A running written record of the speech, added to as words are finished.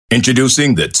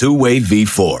Introducing the Two-Way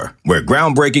V4, where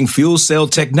groundbreaking fuel cell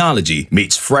technology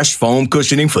meets fresh foam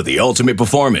cushioning for the ultimate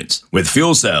performance. With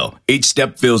Fuel Cell, each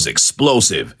step feels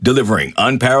explosive, delivering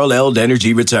unparalleled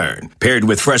energy return. Paired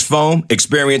with fresh foam,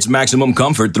 experience maximum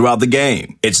comfort throughout the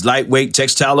game. Its lightweight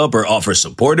textile upper offers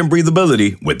support and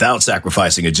breathability without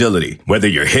sacrificing agility. Whether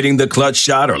you're hitting the clutch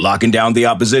shot or locking down the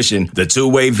opposition, the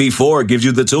Two-Way V4 gives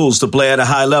you the tools to play at a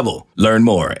high level. Learn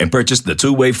more and purchase the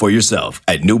Two-Way for yourself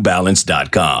at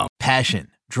newbalance.com. Passion,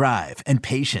 drive, and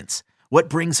patience.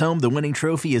 What brings home the winning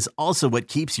trophy is also what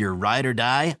keeps your ride or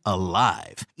die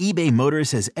alive. eBay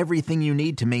Motors has everything you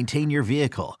need to maintain your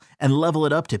vehicle and level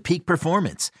it up to peak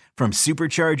performance, from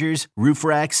superchargers, roof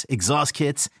racks, exhaust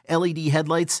kits, LED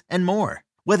headlights, and more.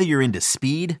 Whether you're into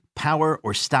speed, power,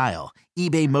 or style,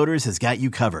 eBay Motors has got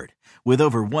you covered. With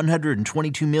over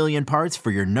 122 million parts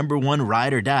for your number one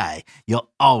ride or die,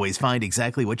 you'll always find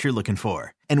exactly what you're looking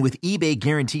for. And with eBay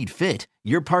Guaranteed Fit,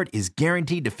 your part is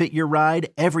guaranteed to fit your ride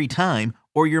every time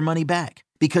or your money back.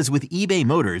 Because with eBay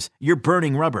Motors, you're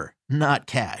burning rubber, not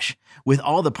cash. With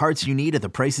all the parts you need at the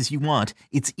prices you want,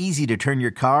 it's easy to turn your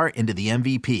car into the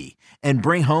MVP and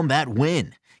bring home that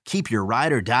win. Keep your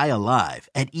ride or die alive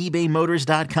at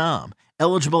ebaymotors.com.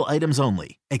 Eligible items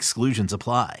only. Exclusions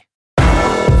apply.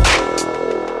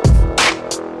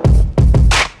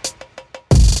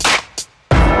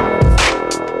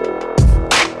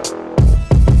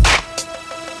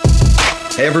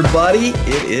 Hey everybody,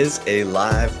 it is a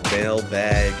live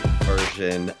mailbag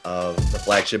version of the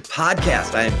flagship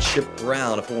podcast. I am Chip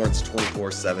Brown of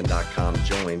Horns247.com,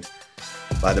 joined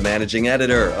by the managing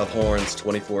editor of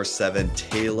Horns247,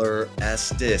 Taylor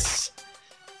Estes.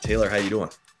 Taylor, how you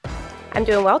doing? I'm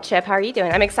doing well, Chip. How are you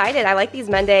doing? I'm excited. I like these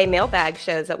Monday mailbag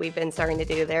shows that we've been starting to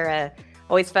do. They're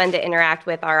always fun to interact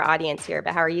with our audience here,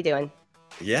 but how are you doing?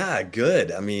 Yeah,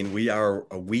 good. I mean, we are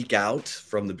a week out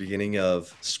from the beginning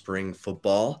of spring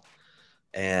football,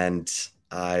 and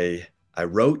I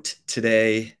wrote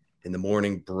today in the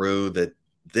Morning Brew that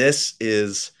this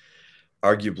is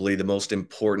arguably the most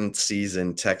important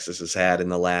season Texas has had in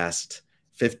the last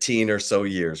 15 or so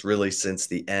years, really since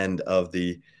the end of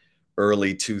the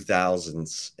early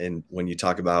 2000s. And when you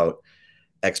talk about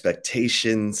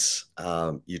expectations,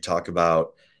 you talk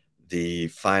about the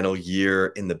final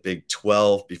year in the Big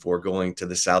 12 before going to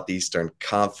the Southeastern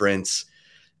Conference,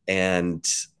 and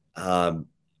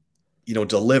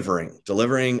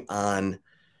delivering on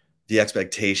the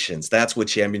expectations. That's what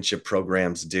championship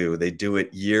programs do. They do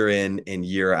it year in and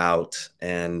year out.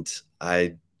 And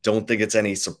I don't think it's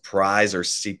any surprise or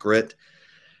secret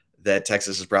that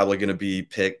Texas is probably going to be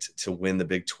picked to win the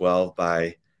Big 12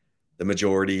 by the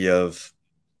majority of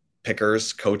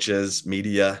pickers, coaches,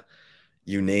 media,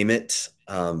 you name it,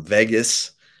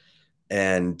 Vegas.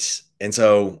 And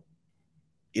so,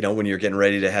 when you're getting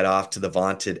ready to head off to the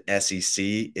vaunted SEC,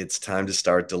 it's time to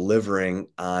start delivering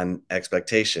on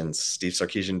expectations. Steve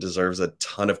Sarkisian deserves a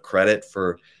ton of credit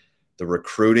for the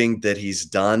recruiting that he's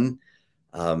done,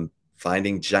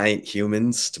 finding giant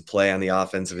humans to play on the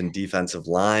offensive and defensive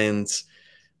lines.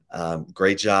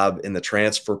 Great job in the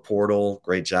transfer portal,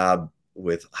 great job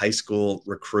with high school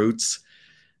recruits.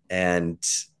 And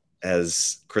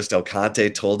as Chris Del Conte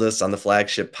told us on the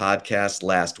flagship podcast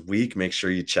last week, make sure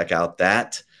you check out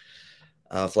that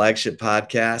flagship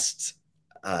podcast.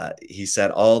 He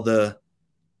said all the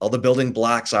building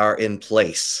blocks are in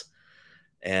place,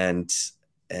 and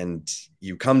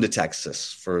you come to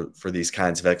Texas for these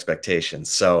kinds of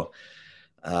expectations. So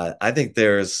I think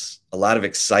there's a lot of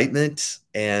excitement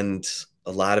and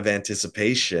a lot of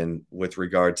anticipation with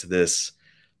regard to this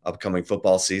upcoming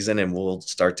football season, and we'll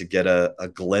start to get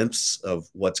a glimpse of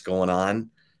what's going on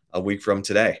a week from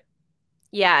today.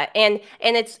 Yeah, and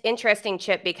it's interesting,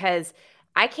 Chip, because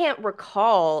I can't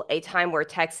recall a time where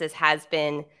Texas has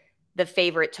been the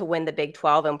favorite to win the Big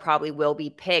 12 and probably will be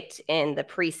picked in the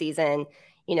preseason,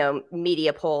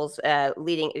 media polls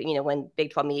leading, when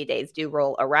Big 12 media days do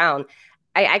roll around.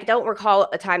 I don't recall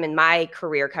a time in my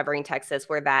career covering Texas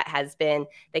where that has been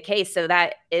the case. So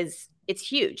it's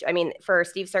huge. I mean, for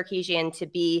Steve Sarkisian to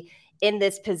be in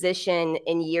this position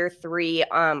in year 3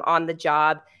 on the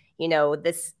job,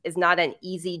 this is not an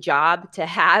easy job to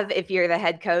have if you're the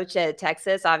head coach at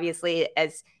Texas. Obviously,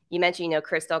 as you mentioned,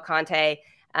 Chris Del Conte,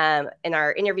 in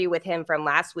our interview with him from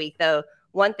last week, though,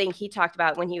 one thing he talked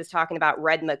about when he was talking about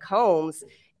Red McCombs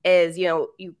is,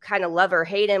 you kind of love or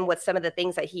hate him with some of the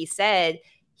things that he said.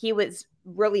 He was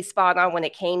really spot on when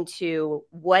it came to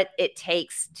what it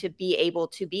takes to be able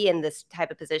to be in this type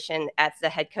of position as the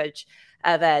head coach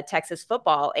of Texas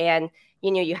football. And,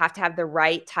 you have to have the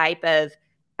right type of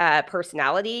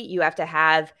personality. You have to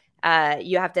have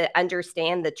You have to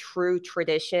understand the true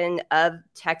tradition of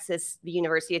Texas, the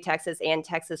University of Texas, and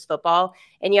Texas football.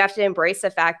 And you have to embrace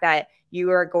the fact that you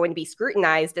are going to be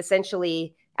scrutinized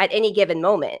essentially at any given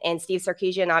moment. And Steve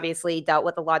Sarkisian obviously dealt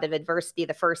with a lot of adversity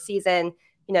the first season,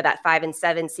 that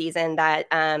 5-7 season that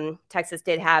Texas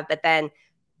did have. But then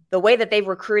the way that they've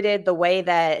recruited, the way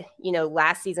that,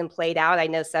 last season played out, I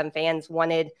know some fans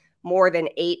wanted more than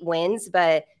 8 wins,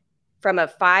 but from a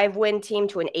 5-win team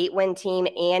to an 8-win team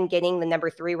and getting the number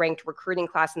 3 ranked recruiting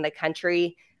class in the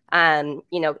country, in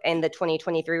the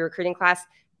 2023 recruiting class,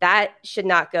 that should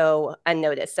not go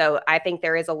unnoticed. So I think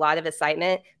there is a lot of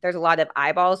excitement. There's a lot of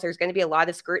eyeballs. There's going to be a lot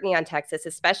of scrutiny on Texas,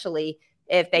 especially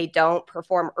if they don't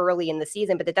perform early in the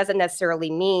season, but it doesn't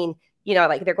necessarily mean,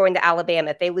 like they're going to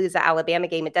Alabama. If they lose the Alabama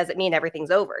game, it doesn't mean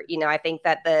everything's over. I think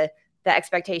that the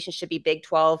expectation should be Big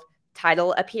 12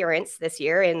 title appearance this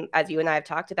year. And as you and I have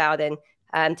talked about,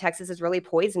 and Texas is really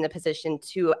poised in a position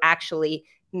to actually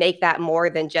make that more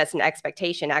than just an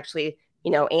expectation, actually,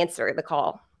 answer the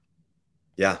call.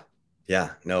 Yeah.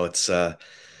 Yeah. No, it's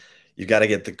you got to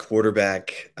get the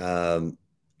quarterback.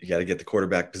 You got to get the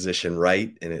quarterback position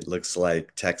right. And it looks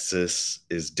like Texas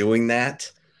is doing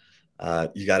that.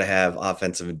 You got to have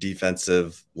offensive and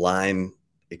defensive line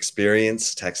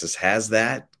experience. Texas has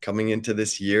that coming into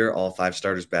this year, all 5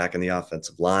 starters back in the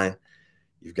offensive line.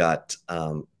 You've got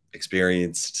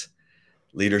experienced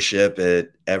leadership at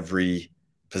every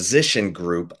position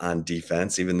group on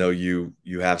defense, even though you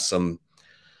have some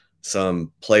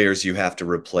players you have to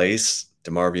replace,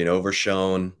 DeMarvion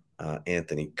Overshown,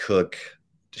 Anthony Cook,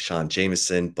 Deshaun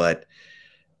Jameson, but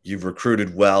you've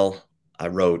recruited well. I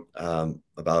wrote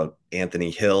about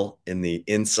Anthony Hill in the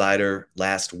Insider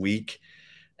last week,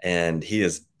 and he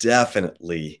is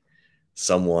definitely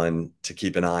someone to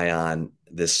keep an eye on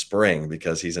this spring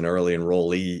because he's an early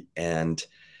enrollee, and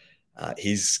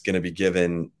he's going to be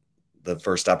given the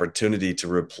first opportunity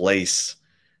to replace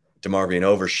DeMarvion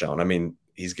Overshown. I mean,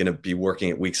 he's going to be working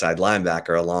at weak side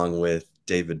linebacker along with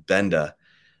David Benda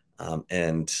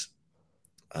and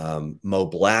Mo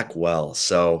Blackwell.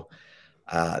 So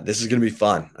this is going to be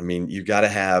fun. I mean, you got to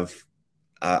have,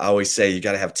 I always say, you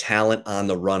got to have talent on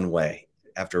the runway.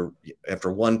 After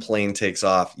one plane takes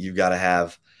off, you got to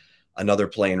have another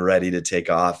plane ready to take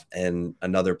off and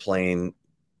another plane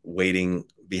waiting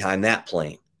behind that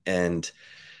plane. And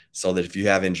so that if you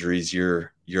have injuries,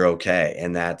 you're okay.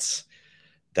 And that's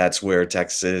where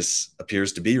Texas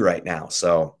appears to be right now.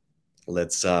 So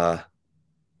let's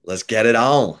get it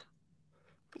on.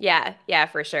 Yeah,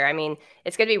 for sure. I mean,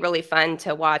 it's going to be really fun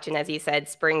to watch. And as you said,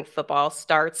 spring football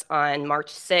starts on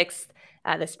March 6th.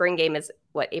 The spring game is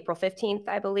April 15th,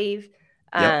 I believe.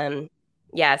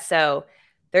 Yep. So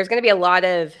there's going to be a lot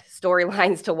of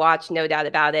storylines to watch, no doubt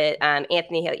about it.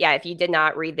 Anthony Hill, if you did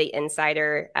not read the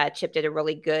Insider, Chip did a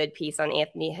really good piece on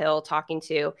Anthony Hill talking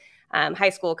to high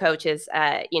school coaches,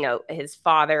 his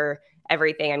father,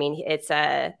 everything. I mean,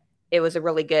 it was a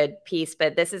really good piece,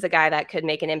 but this is a guy that could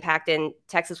make an impact, and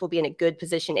Texas will be in a good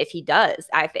position if he does,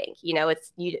 I think. You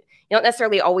don't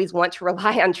necessarily always want to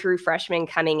rely on true freshmen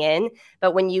coming in,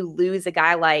 but when you lose a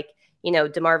guy like,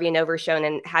 DeMarvion Overshown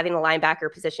and having the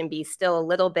linebacker position be still a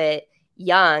little bit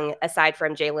young, aside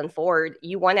from Jalen Ford,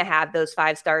 you want to have those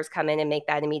 5 stars come in and make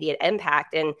that immediate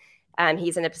impact. And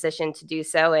he's in a position to do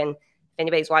so. And if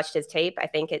anybody's watched his tape, I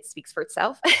think it speaks for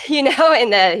itself,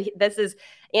 and this is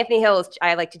Anthony Hill,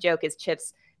 I like to joke, is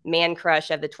Chip's man crush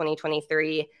of the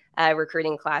 2023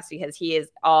 recruiting class because he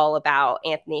is all about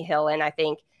Anthony Hill. And I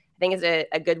think is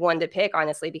a good one to pick,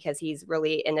 honestly, because he's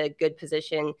really in a good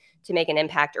position to make an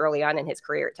impact early on in his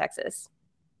career at Texas.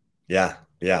 Yeah.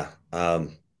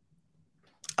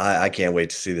 I can't wait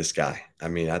to see this guy. I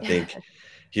mean, I think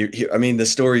the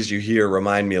stories you hear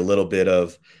remind me a little bit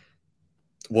of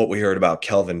what we heard about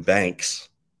Kelvin Banks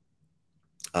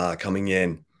coming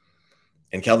in.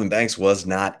 And Kelvin Banks was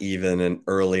not even an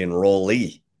early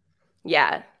enrollee.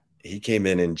 Yeah. He came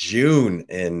in June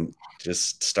and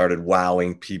just started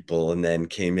wowing people, and then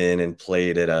came in and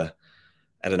played at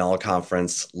an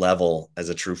all-conference level as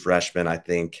a true freshman. I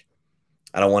think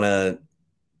I don't want to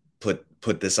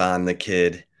put this on the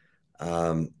kid,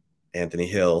 Anthony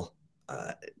Hill,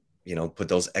 put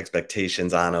those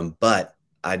expectations on him, but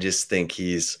I just think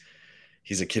he's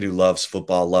a kid who loves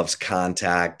football, loves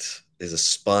contact, is a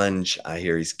sponge. I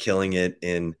hear he's killing it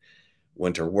in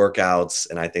winter workouts,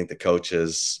 and I think the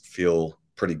coaches feel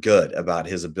pretty good about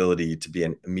his ability to be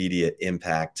an immediate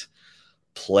impact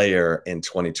player in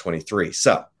 2023.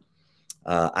 So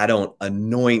I don't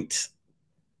anoint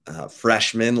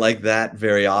freshmen like that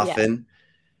very often,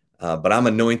 but I'm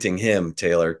anointing him,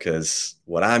 Taylor, because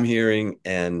what I'm hearing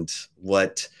and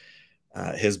what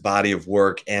his body of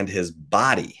work and his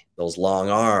body, those long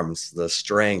arms, the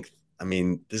strength. I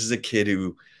mean, this is a kid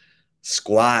who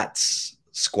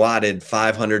squatted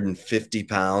 550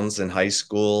 pounds in high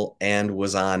school and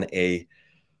was on a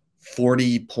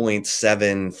 40.7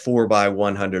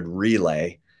 4x100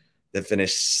 relay that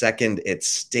finished second at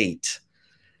state.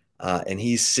 And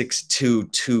he's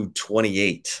 6'2",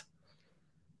 228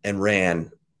 and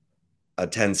ran a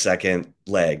 10-second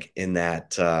leg in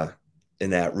that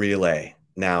relay.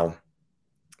 Now,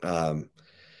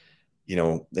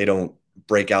 they don't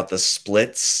break out the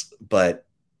splits, but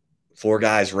 4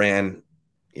 guys ran,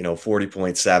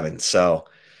 40.7. So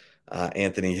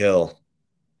Anthony Hill,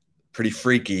 pretty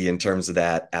freaky in terms of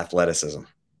that athleticism.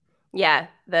 Yeah,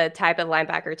 the type of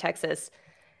linebacker Texas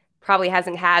probably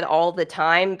hasn't had all the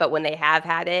time, but when they have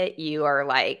had it, you are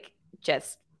like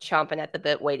just chomping at the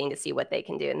bit waiting to see what they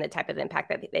can do and the type of impact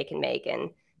that they can make. And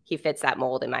he fits that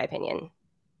mold, in my opinion.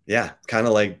 Yeah, kind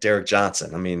of like Derek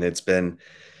Johnson. I mean, it's been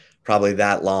probably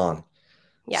that long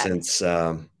since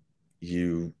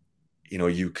you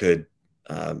could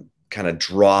kind of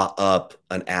draw up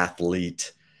an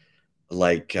athlete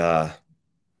like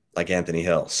Anthony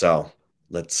Hill. So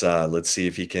let's see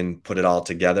if he can put it all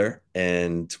together.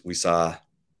 And we saw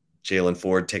Jaylan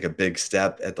Ford take a big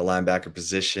step at the linebacker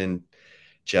position.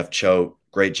 Jeff Choate,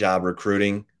 great job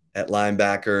recruiting at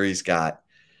linebacker. He's got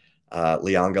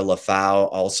Lianga Lafau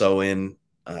also in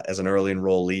as an early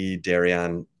enrollee,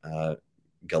 Darian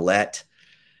Gillette,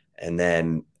 and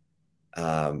then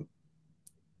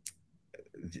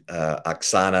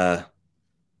Oksana.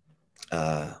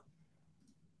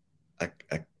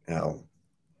 Oh,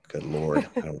 good Lord.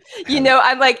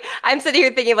 I'm sitting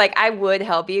here thinking like I would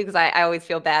help you because I always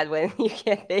feel bad when you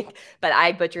can't think, but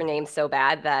I butcher names so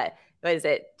bad that, what is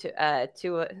it?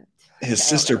 His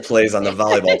sister plays on the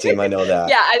volleyball team. I know that.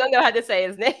 Yeah, I don't know how to say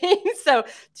his name. So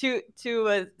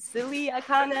Tassili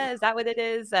Akana, is that what it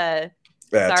is? Sorry.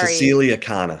 Tassili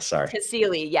Akana, sorry.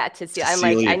 Tassili, yeah, Tassili. I'm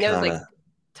like, I know like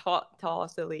tall,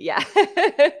 silly, yeah.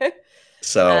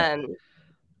 So,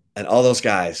 and all those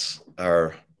guys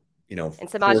are, and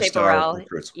Samaje Burrell,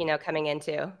 recruits. Coming in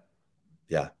too.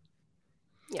 Yeah.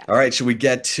 Yeah. All right. Should we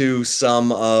get to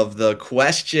some of the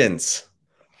questions?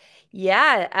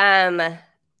 Yeah.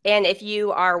 And if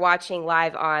you are watching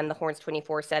live on the Horns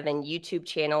 24/7 YouTube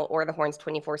channel or the Horns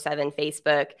 24/7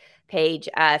 Facebook page,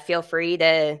 feel free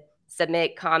to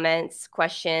submit comments,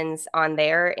 questions on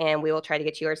there, and we will try to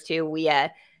get yours too. We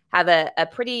have a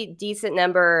pretty decent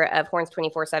number of Horns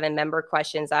 24/7 member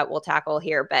questions that we'll tackle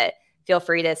here, but feel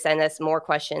free to send us more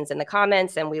questions in the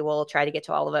comments, and we will try to get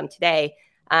to all of them today.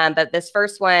 But this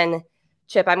first one,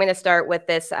 Chip, I'm going to start with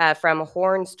this from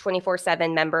Horns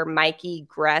 24/7 member Mikey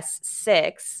Gress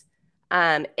 6.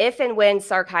 If and when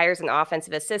Sark hires an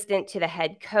offensive assistant to the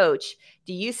head coach,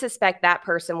 do you suspect that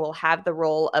person will have the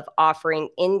role of offering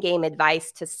in-game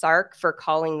advice to Sark for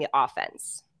calling the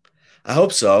offense? I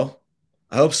hope so.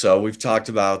 We've talked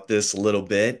about this a little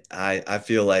bit. I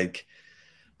feel like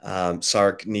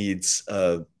Sark needs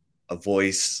a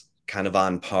voice kind of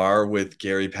on par with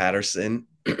Gary Patterson,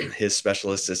 his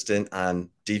special assistant on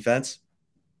defense.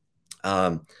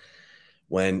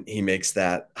 When he makes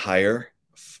that hire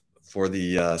for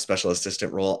the special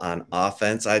assistant role on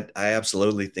offense, I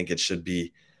absolutely think it should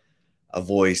be a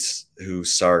voice who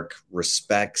Sark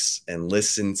respects and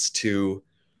listens to.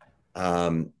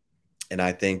 And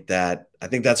I think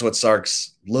that's what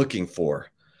Sark's looking for.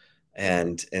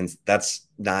 And that's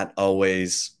not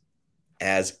always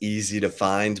as easy to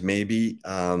find, maybe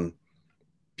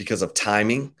because of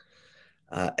timing,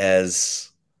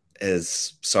 as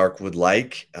Sark would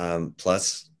like.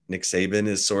 Plus, Nick Saban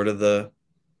is sort of the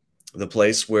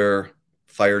place where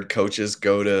fired coaches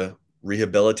go to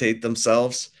rehabilitate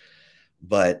themselves.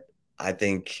 But I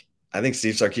think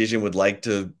Steve Sarkisian would like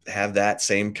to have that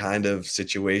same kind of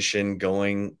situation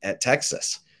going at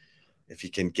Texas. If he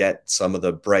can get some of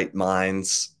the bright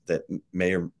minds that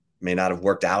may or may not have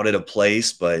worked out at a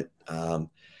place, but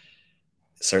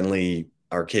certainly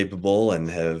are capable and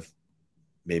have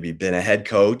maybe been a head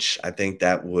coach, I think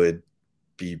that would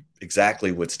be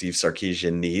exactly what Steve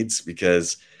Sarkisian needs,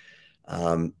 because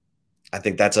I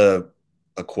think that's a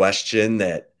question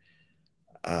that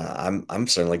I'm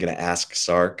certainly going to ask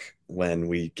Sark when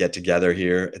we get together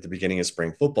here at the beginning of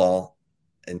spring football,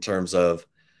 in terms of,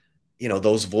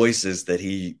 those voices that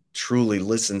he truly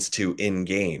listens to in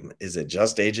game. Is it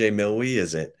just AJ Milwee?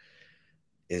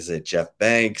 Is it Jeff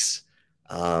Banks?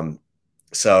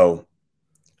 So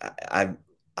I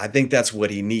think that's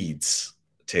what he needs.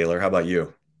 Taylor, how about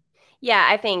you? Yeah,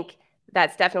 I think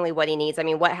that's definitely what he needs. I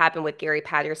mean, what happened with Gary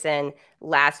Patterson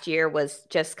last year was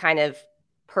just kind of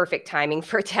perfect timing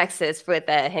for Texas with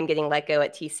him getting let go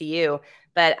at TCU.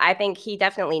 But I think he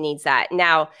definitely needs that.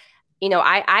 Now,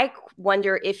 I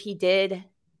wonder if he did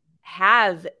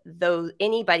have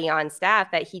anybody on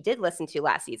staff that he did listen to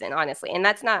last season, honestly. And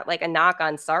that's not like a knock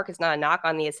on Sark. It's not a knock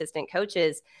on the assistant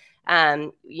coaches.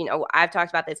 I've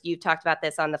talked about this. You've talked about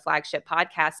this on the flagship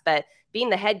podcast, but being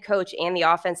the head coach and the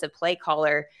offensive play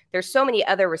caller, there's so many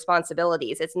other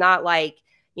responsibilities. It's not like,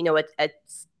 a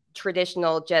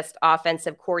traditional just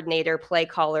offensive coordinator, play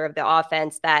caller of the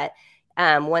offense that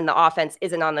when the offense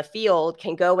isn't on the field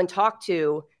can go and talk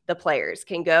to the players,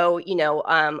 can go,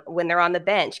 when they're on the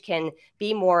bench, can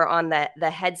be more on the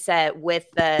headset with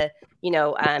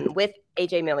with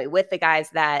AJ Millie, with the guys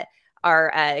that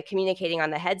are communicating on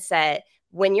the headset.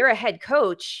 When you're a head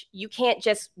coach, you can't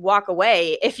just walk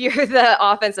away if you're the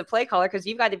offensive play caller, because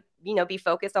you've got to, be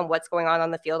focused on what's going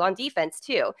on the field on defense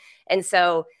too. And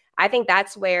so I think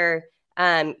that's where,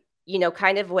 kind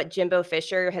of what Jimbo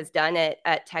Fisher has done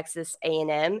at Texas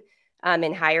A&M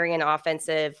in hiring an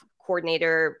offensive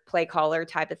coordinator, play caller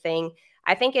type of thing.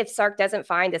 I think if Sark doesn't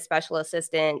find a special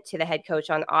assistant to the head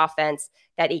coach on offense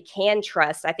that he can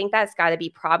trust, I think that's got to be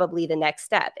probably the next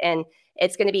step. And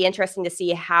it's going to be interesting to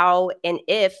see how and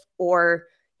if or,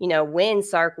 when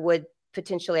Sark would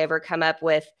potentially ever come up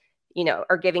with,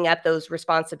 or giving up those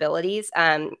responsibilities.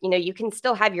 You can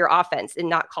still have your offense and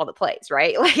not call the plays,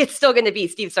 right? Like it's still going to be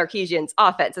Steve Sarkisian's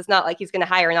offense. It's not like he's going to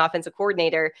hire an offensive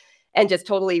coordinator and just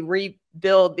totally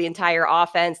rebuild the entire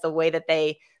offense, the way that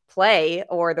they play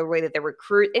or the way that they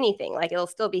recruit, anything. Like it'll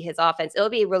still be his offense. It'll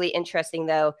be really interesting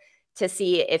though to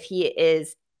see if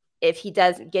he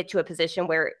does get to a position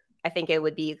where I think it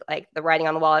would be like the writing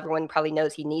on the wall. Everyone probably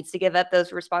knows he needs to give up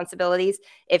those responsibilities,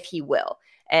 if he will.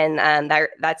 And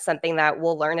that's something that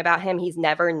we'll learn about him. He's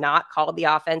never not called the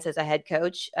offense as a head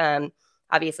coach.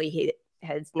 Obviously, he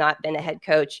has not been a head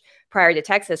coach prior to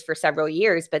Texas for several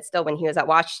years, but still when he was at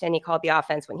Washington, he called the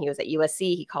offense. When he was at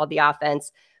USC, he called the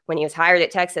offense. When he was hired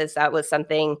at Texas, that was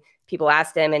something people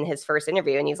asked him in his first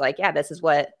interview. And he's like, yeah, this is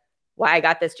why I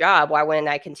got this job. Why wouldn't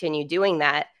I continue doing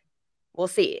that? We'll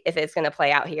see if it's going to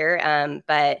play out here.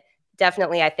 But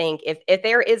definitely, I think if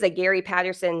there is a Gary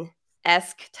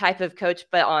Patterson-esque type of coach,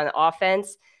 but on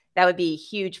offense, that would be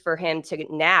huge for him to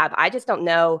nab. I just don't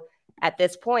know at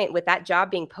this point, with that job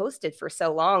being posted for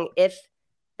so long, if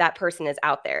that person is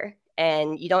out there.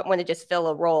 And you don't want to just fill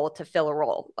a role to fill a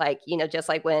role. Like, just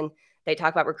like when they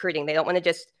talk about recruiting, they don't want to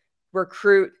just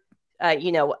recruit,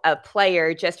 a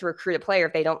player just to recruit a player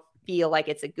if they don't feel like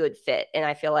it's a good fit. And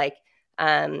I feel like,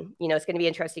 it's going to be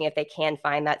interesting if they can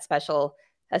find that special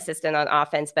assistant on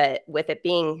offense. But with it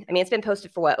being, it's been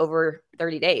posted for over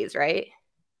 30 days, right?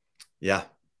 Yeah.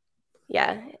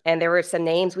 Yeah. And there were some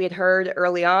names we had heard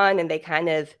early on and they kind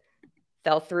of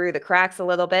fell through the cracks a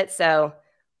little bit. So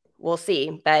we'll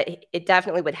see. But it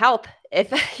definitely would help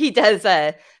if he does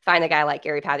find a guy like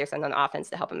Gary Patterson on offense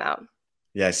to help him out.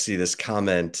 Yeah, I see this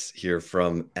comment here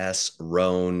from S.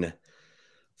 Roan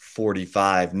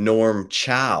 45. Norm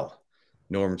Chow,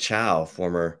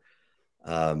 former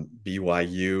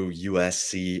BYU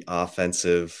USC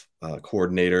offensive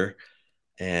coordinator.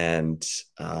 And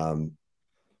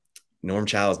Norm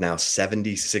Chow is now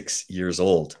 76 years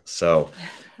old. So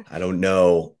I don't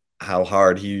know how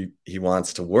hard he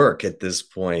wants to work at this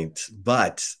point,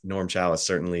 but Norm Chow is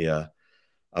certainly a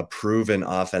proven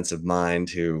offensive mind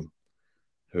who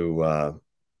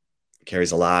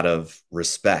carries a lot of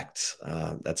respect.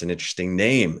 That's an interesting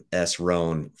name, S.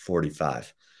 Roan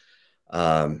 45.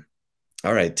 All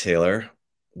right, Taylor,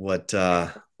 what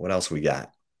else we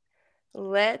got?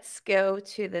 Let's go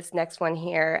to this next one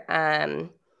here.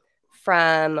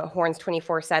 From Horns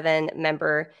 24/7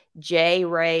 member J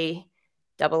Ray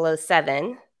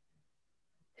 007.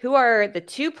 Who are the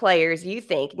two players you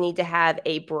think need to have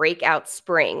a breakout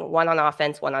spring, one on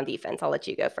offense, one on defense? I'll let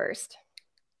you go first.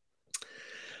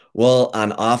 Well,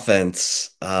 on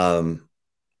offense, I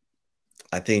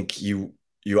think you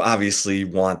obviously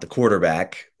want the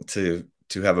quarterback to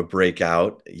have a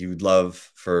breakout. You'd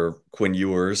love for Quinn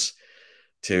Ewers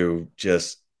to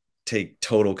just take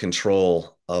total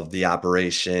control of the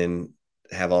operation,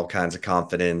 have all kinds of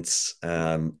confidence,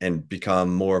 and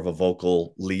become more of a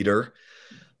vocal leader.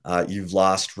 You've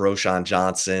lost Roschon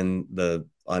Johnson, the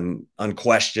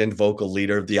unquestioned vocal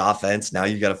leader of the offense. Now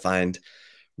you got to find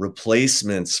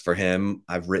replacements for him.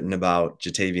 I've written about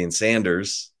Jatavian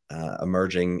Sanders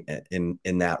emerging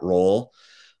in that role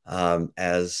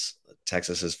as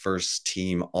Texas's first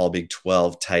team All Big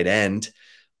 12 tight end,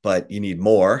 but you need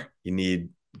more. You need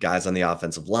guys on the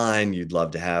offensive line. You'd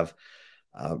love to have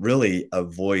really a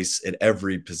voice at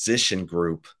every position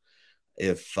group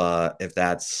if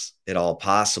that's at all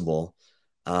possible.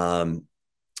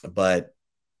 But,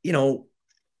 you know,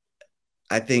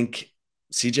 I think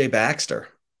CJ Baxter,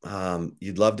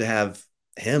 you'd love to have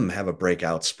him have a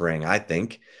breakout spring, I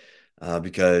think,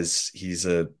 because he's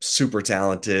a super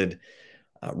talented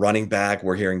running back.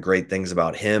 We're hearing great things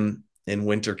about him in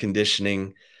winter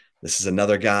conditioning. This is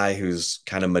another guy who's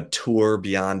kind of mature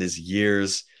beyond his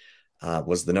years,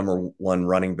 was the number one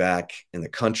running back in the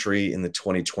country in the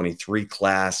 2023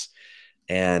 class,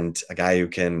 and a guy who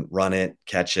can run it,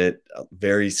 catch it,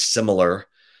 very similar.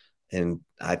 And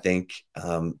I think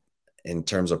in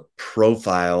terms of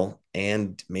profile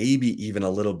and maybe even a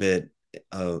little bit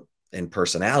in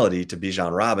personality to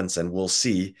Bijan Robinson, we'll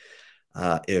see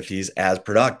if he's as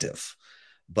productive.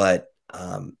 But,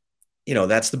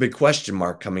 that's the big question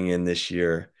mark coming in this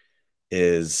year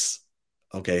is,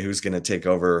 okay, who's going to take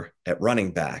over at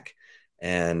running back?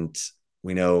 And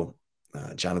we know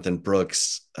Jonathan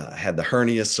Brooks had the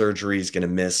hernia surgery. He's going to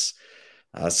miss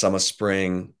some of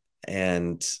spring.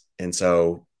 And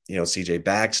so, CJ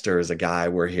Baxter is a guy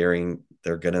we're hearing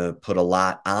they're going to put a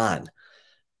lot on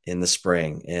in the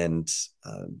spring. And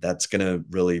that's going to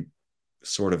really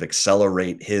sort of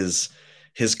accelerate his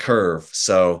curve.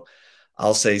 So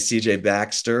I'll say CJ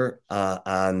Baxter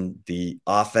on the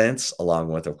offense,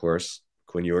 along with, of course,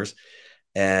 Quinn Ewers.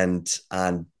 And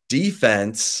on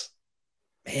defense,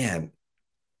 man,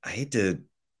 I hate to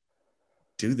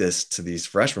do this to these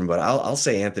freshmen, but I'll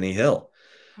say Anthony Hill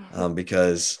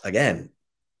because, again,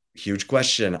 huge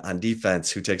question on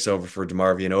defense, who takes over for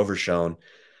DeMarvion Overshown.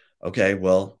 Okay,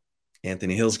 well,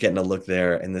 Anthony Hill's getting a look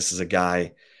there, and this is a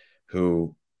guy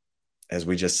who, as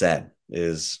we just said,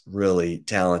 is really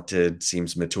talented,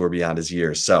 seems mature beyond his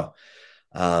years. So,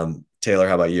 Taylor,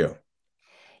 how about you?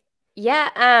 Yeah,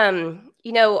 on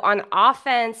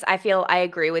offense, I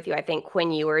agree with you. I think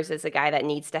Quinn Ewers is a guy that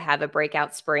needs to have a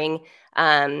breakout spring.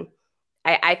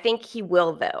 I think he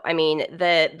will, though. I mean,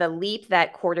 the leap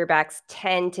that quarterbacks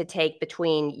tend to take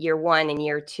between year one and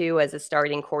year two as a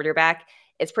starting quarterback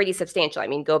is pretty substantial. I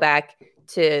mean, go back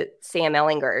to Sam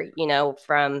Ehlinger,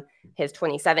 from his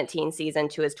 2017 season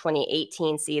to his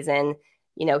 2018 season.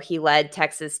 He led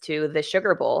Texas to the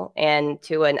Sugar Bowl and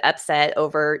to an upset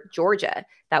over Georgia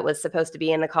that was supposed to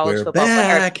be in the college football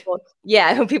playoff.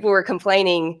 Yeah, people were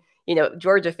complaining,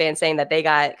 Georgia fans saying that they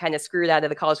got kind of screwed out of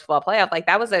the college football playoff. Like,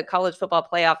 that was a college football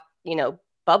playoff,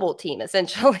 bubble team,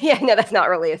 essentially. I know that's not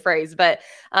really a phrase, but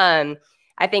I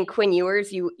think Quinn Ewers,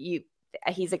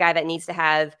 he's a guy that needs to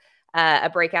have a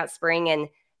breakout spring, and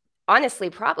honestly,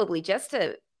 probably just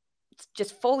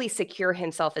fully secure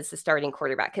himself as the starting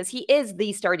quarterback, because he is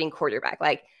the starting quarterback.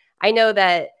 Like, I know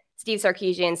that Steve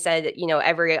Sarkisian said,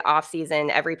 every offseason,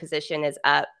 every position is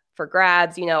up for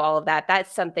grabs, all of that.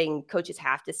 That's something coaches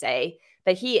have to say,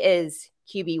 but he is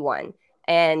QB1.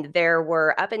 And there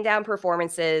were up and down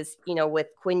performances, with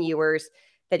Quinn Ewers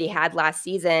that he had last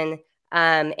season.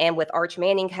 And with Arch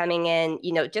Manning coming in,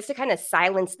 just to kind of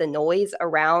silence the noise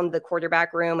around the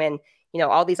quarterback room. And,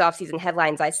 all these offseason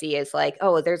headlines I see is like,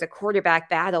 oh, there's a quarterback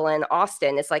battle in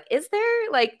Austin. It's like, is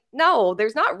there? Like, no,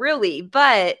 there's not really.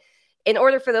 But in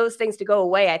order for those things to go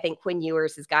away, I think Quinn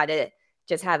Ewers has got to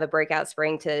just have a breakout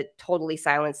spring to totally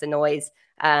silence the noise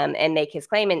and make his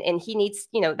claim. And he needs,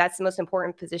 that's the most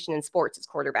important position in sports is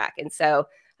quarterback. And so,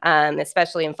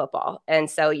 especially in football. And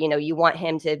so, you want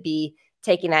him to be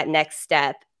taking that next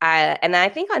step. And I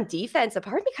think on defense, a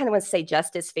part of me kind of wants to say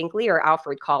Justice Finkley or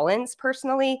Alfred Collins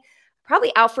personally.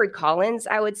 Probably Alfred Collins,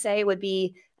 I would say, would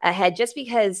be ahead, just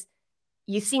because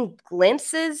you've seen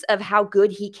glimpses of how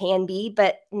good he can be,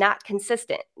 but not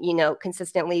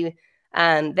consistently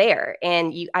there.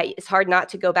 And it's hard not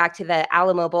to go back to the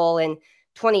Alamo Bowl in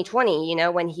 2020,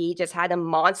 when he just had a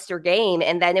monster game,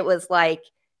 and then it was like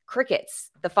crickets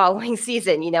the following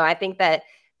season. I think that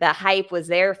the hype was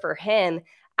there for him.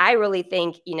 I really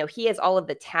think, he has all of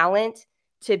the talent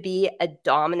to be a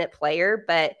dominant player,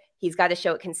 but he's got to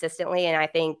show it consistently. And I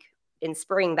think in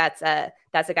spring, that's a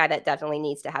guy that definitely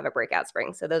needs to have a breakout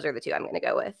spring. So those are the two I'm going to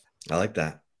go with. I like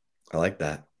that.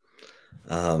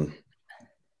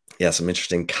 Yeah, some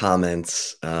interesting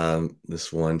comments.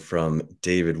 This one from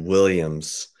David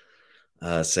Williams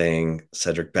saying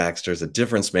Cedric Baxter is a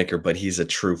difference maker, but he's a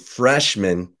true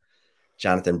freshman.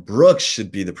 Jonathan Brooks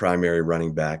should be the primary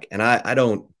running back. And I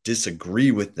don't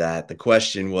disagree with that. The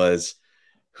question was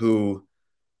who's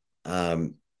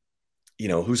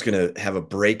going to have a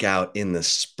breakout in the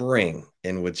spring.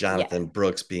 And with Jonathan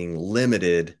Brooks being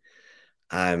limited,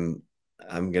 I'm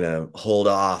going to hold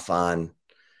off on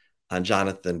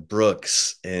Jonathan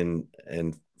Brooks and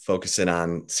focusing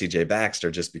on CJ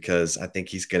Baxter, just because I think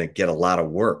he's going to get a lot of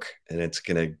work and it's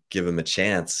going to give him a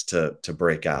chance to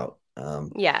break out.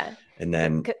 And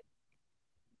then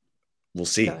we'll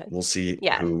see. We'll see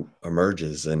who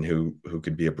emerges and who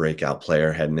could be a breakout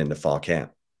player heading into fall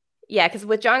camp. Yeah, because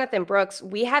with Jonathan Brooks,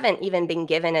 we haven't even been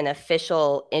given an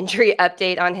official injury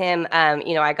update on him.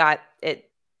 I got it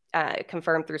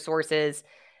confirmed through sources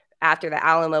after the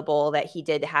Alamo Bowl that he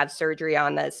did have surgery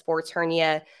on the sports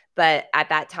hernia. But at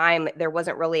that time, there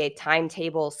wasn't really a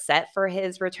timetable set for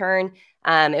his return.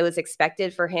 It was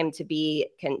expected for him to be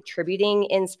contributing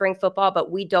in spring football, but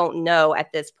we don't know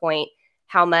at this point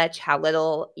how much, how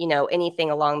little, anything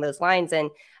along those lines.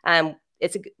 And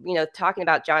it's, talking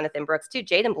about Jonathan Brooks too,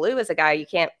 Jaden Blue is a guy you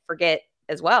can't forget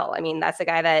as well. I mean, that's a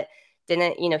guy that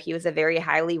didn't, he was a very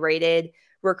highly rated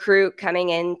recruit coming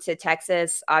into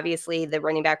Texas. Obviously, the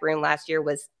running back room last year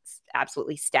was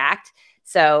absolutely stacked.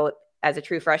 So as a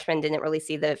true freshman, didn't really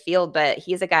see the field, but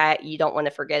he's a guy you don't want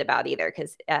to forget about either,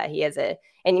 because he has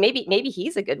and maybe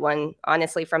he's a good one,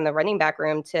 honestly, from the running back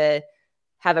room to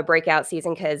have a breakout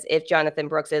season, because if Jonathan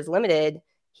Brooks is limited,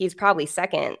 he's probably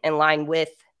second in line with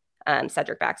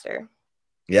Cedric Baxter.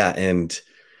 Yeah, and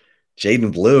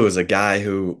Jaden Blue is a guy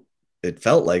who it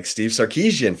felt like Steve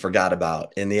Sarkisian forgot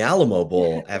about in the Alamo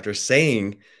Bowl. After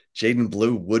saying Jaden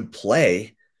Blue would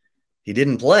play, he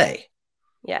didn't play.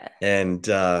 Yeah. And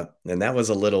that was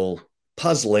a little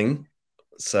puzzling.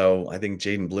 So I think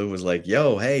Jaden Blue was like,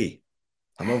 yo, hey,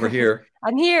 I'm over here.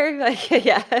 I'm here.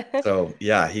 Yeah. So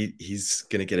yeah, he's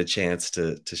going to get a chance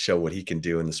to show what he can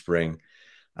do in the spring.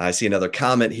 I see another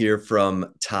comment here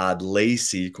from Todd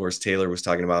Lacey. Of course, Taylor was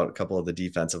talking about a couple of the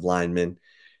defensive linemen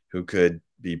who could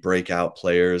be breakout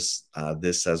players.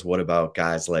 This says, what about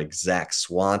guys like Zach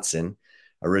Swanson?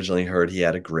 Originally heard he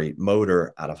had a great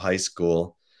motor out of high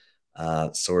school.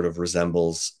 Sort of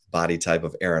resembles body type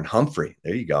of Aaron Humphrey.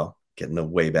 There you go. Getting the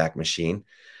Wayback Machine.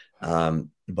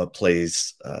 But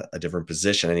plays a different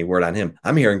position. Any word on him?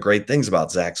 I'm hearing great things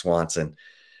about Zach Swanson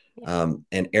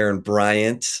and Aaron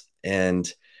Bryant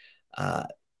and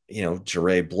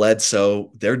Jare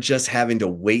Bledsoe. They're just having to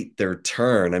wait their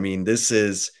turn. I mean,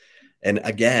 and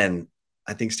again,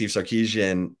 I think Steve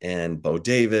Sarkisian and Bo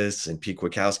Davis and Pete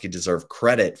Kwiatkowski deserve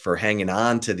credit for hanging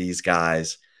on to these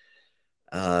guys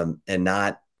and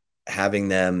not having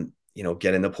them,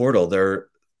 get in the portal. They're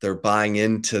buying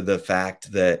into the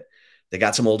fact that they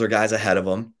got some older guys ahead of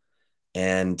them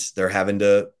and they're having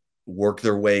to work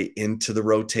their way into the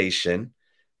rotation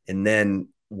and then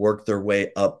work their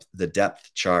way up the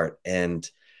depth chart. And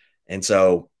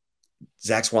so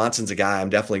Zach Swanson's a guy I'm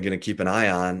definitely going to keep an eye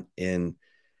on in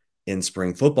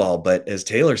spring football. But as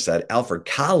Taylor said, Alfred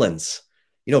Collins,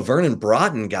 Vernon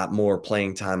Broughton got more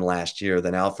playing time last year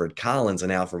than Alfred Collins,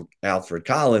 and Alfred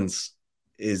Collins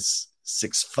is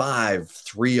 6'5",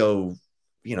 300,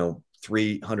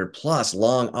 300 plus,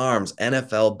 long arms,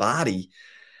 NFL body.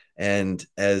 And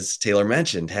as Taylor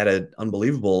mentioned, had an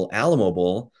unbelievable Alamo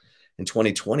Bowl in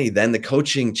 2020. Then the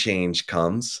coaching change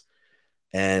comes,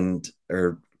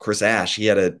 or Chris Ash, he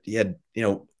had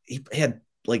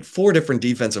like 4 different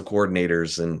defensive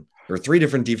coordinators or 3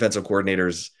 different defensive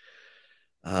coordinators,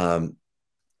 coming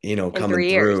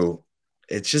through.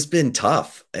 It's just been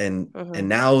tough. And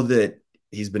now that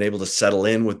he's been able to settle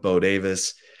in with Bo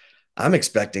Davis, I'm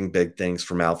expecting big things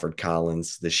from Alfred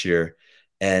Collins this year.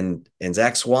 And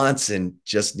Zach Swanson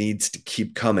just needs to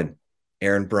keep coming.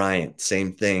 Aaron Bryant,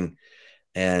 same thing.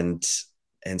 And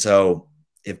so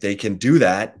if they can do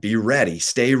that, be ready,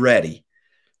 stay ready,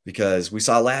 because we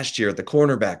saw last year at the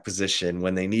cornerback position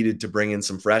when they needed to bring in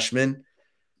some freshmen,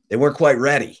 they weren't quite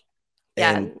ready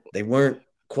and they weren't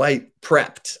quite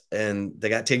prepped, and they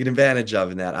got taken advantage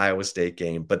of in that Iowa State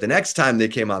game. But the next time they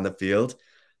came on the field,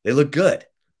 they looked good.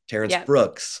 Terrence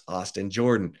Brooks, Austin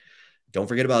Jordan. Don't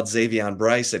forget about Xavion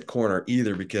Bryce at corner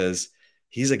either, because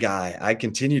he's a guy I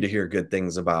continue to hear good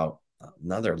things about.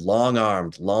 Another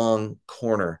long-armed, long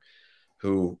corner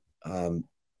who,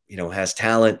 has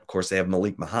talent. Of course, they have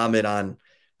Malik Muhammad on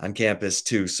campus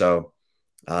too. So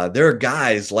there are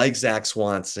guys like Zach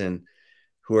Swanson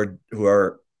who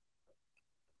are,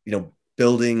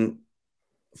 building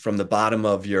from the bottom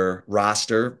of your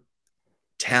roster,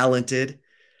 talented,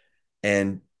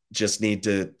 and just need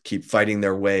to keep fighting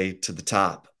their way to the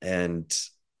top. And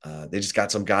they just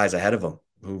got some guys ahead of them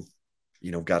who've,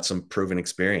 got some proven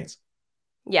experience.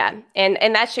 Yeah.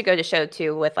 And that should go to show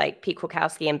too, with like Pete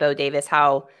Kwiatkowski and Bo Davis,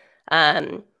 how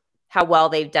well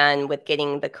they've done with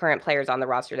getting the current players on the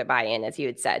roster to buy in, as you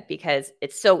had said, because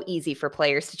it's so easy for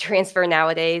players to transfer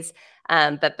nowadays.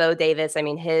 But Bo Davis, I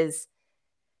mean, his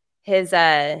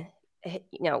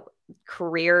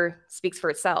career speaks for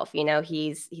itself.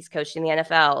 He's coached in the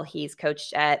NFL. He's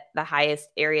coached at the highest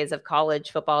areas of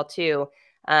college football too.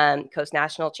 Coached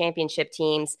national championship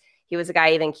teams. He was a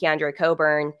guy, even Keandre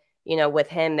Coburn, with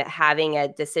him having a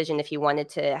decision if he wanted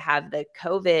to have the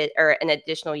COVID or an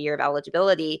additional year of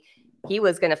eligibility, he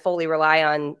was going to fully rely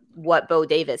on what Bo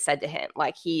Davis said to him.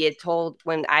 Like he had told,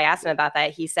 when I asked him about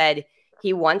that, he said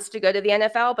he wants to go to the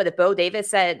NFL, but if Bo Davis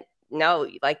said, no,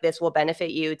 like this will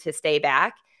benefit you to stay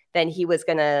back, then he was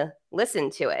going to listen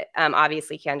to it.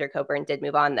 Obviously Keandre Coburn did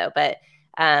move on though, but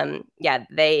Bo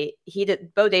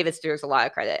Davis deserves a lot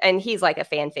of credit, and he's like a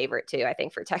fan favorite too, I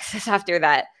think, for Texas after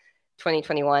that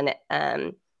 2021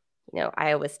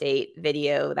 Iowa State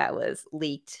video that was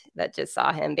leaked that just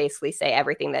saw him basically say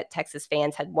everything that Texas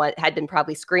fans had been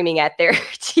probably screaming at their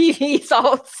TVs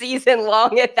all season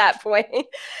long at that point.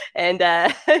 And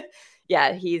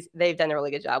they've done a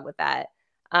really good job with that.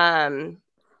 All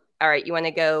right, you want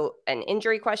to go an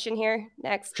injury question here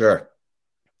next? Sure.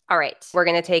 All right, we're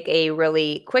going to take a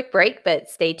really quick break, but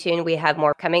stay tuned. We have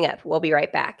more coming up. We'll be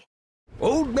right back.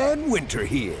 Old Man Winter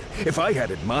here. If I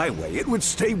had it my way, it would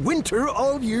stay winter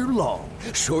all year long.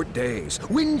 Short days,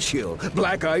 wind chill,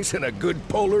 black ice, and a good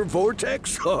polar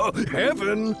vortex. Oh,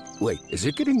 heaven. Wait, is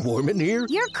it getting warm in here?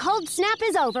 Your cold snap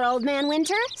is over, Old Man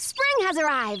Winter. Spring has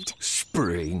arrived.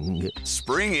 Spring.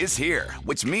 Spring is here,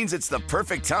 which means it's the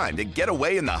perfect time to get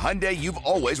away in the Hyundai you've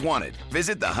always wanted.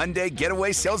 Visit the Hyundai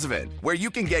Getaway Sales Event, where you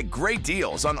can get great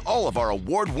deals on all of our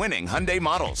award-winning Hyundai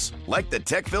models, like the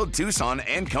tech-filled Tucson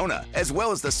and Kona, as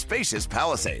well as the spacious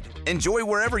Palisade. Enjoy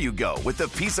wherever you go with the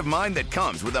peace of mind that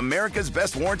comes with America's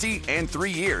best warranty and 3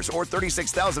 years or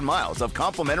 36,000 miles of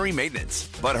complimentary maintenance.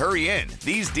 But hurry in,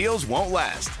 these deals won't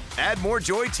last. Add more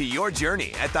joy to your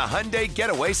journey at the Hyundai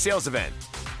Getaway Sales Event.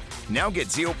 Now get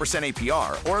 0%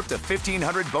 APR or up to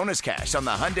 $1,500 bonus cash on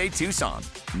the Hyundai Tucson.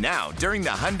 Now, during the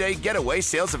Hyundai Getaway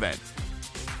Sales Event.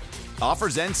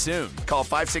 Offers end soon. Call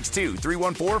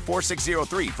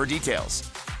 562-314-4603 for details.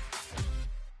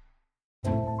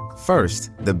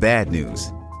 First, the bad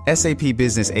news. SAP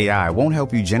Business AI won't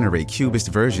help you generate cubist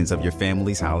versions of your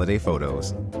family's holiday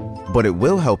photos. But it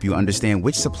will help you understand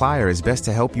which supplier is best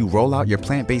to help you roll out your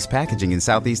plant-based packaging in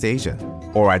Southeast Asia,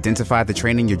 or identify the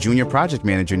training your junior project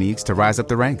manager needs to rise up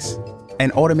the ranks,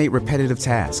 and automate repetitive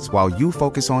tasks while you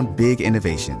focus on big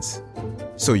innovations,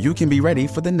 so you can be ready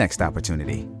for the next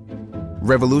opportunity.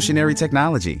 Revolutionary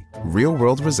technology,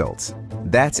 real-world results.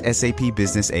 That's SAP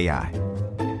Business AI.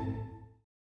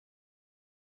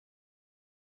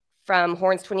 From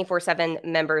Horns 24/7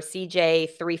 member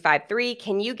CJ353,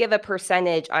 can you give a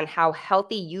percentage on how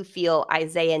healthy you feel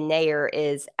Isaiah Neyor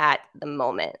is at the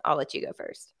moment? I'll let you go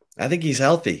first. I think he's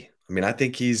healthy. I mean, I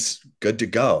think he's good to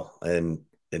go. And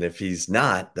if he's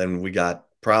not, then we got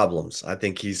problems. I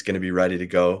think he's going to be ready to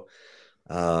go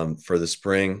for the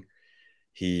spring.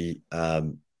 He,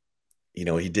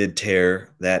 he did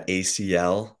tear that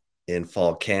ACL in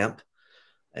fall camp,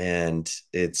 and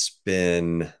it's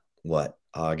been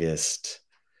August.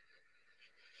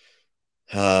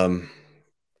 The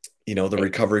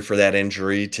recovery for that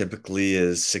injury typically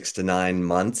is 6 to 9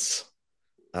 months.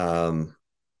 That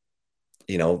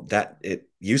it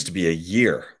used to be a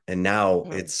year, and now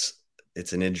it's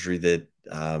an injury that,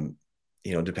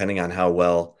 depending on how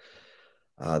well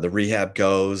the rehab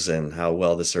goes and how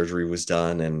well the surgery was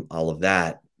done and all of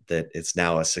that it's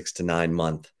now a 6 to 9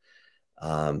 month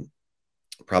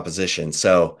proposition.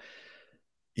 So,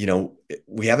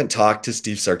 we haven't talked to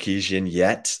Steve Sarkisian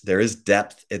yet. There is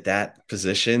depth at that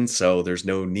position, so there's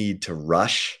no need to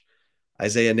rush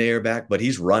Isaiah Neyor back, but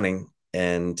he's running,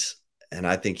 and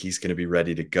I think he's going to be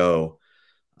ready to go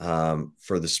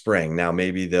for the spring. Now,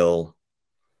 maybe they'll,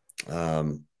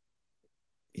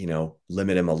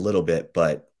 limit him a little bit,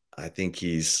 but I think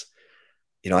his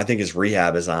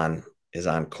rehab is on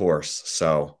course.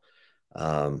 So,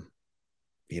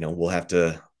 we'll have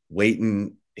to wait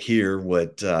and hear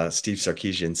what Steve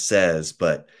Sarkisian says,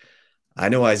 but I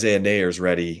know Isaiah Neyor's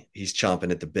ready. He's chomping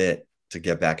at the bit to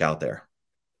get back out there.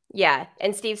 Yeah.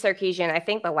 And Steve Sarkisian, I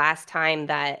think the last time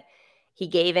that he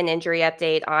gave an injury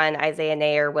update on Isaiah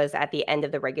Neyor was at the end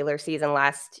of the regular season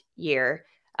last year,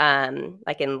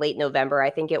 like in late November, I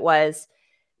think it was.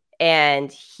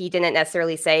 And he didn't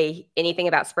necessarily say anything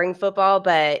about spring football,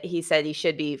 but he said he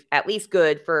should be at least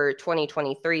good for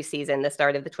 2023 season, the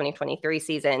start of the 2023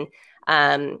 season.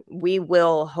 We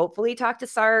will hopefully talk to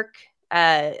Sark.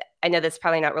 I know that's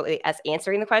probably not really us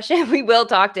answering the question. We will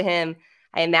talk to him,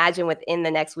 I imagine, within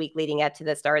the next week leading up to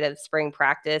the start of spring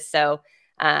practice. So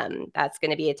that's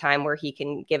going to be a time where he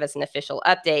can give us an official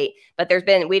update. But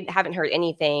we haven't heard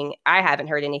anything. I haven't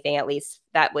heard anything, at least,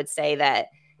 that would say that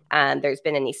there's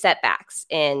been any setbacks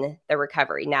in the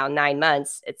recovery. Now, 9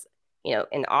 months, it's,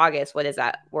 in August, what is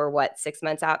that? We're 6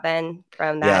 months out then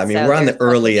from that? Yeah, I mean, so we're on the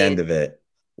early end of it.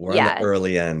 We're on the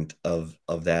early end of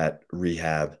that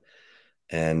rehab.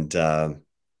 And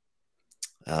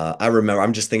I remember,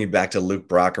 I'm just thinking back to Luke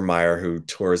Brockermeyer, who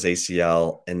tore his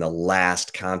ACL in the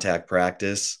last contact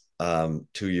practice 2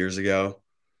 years ago,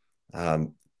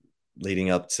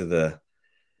 leading up to the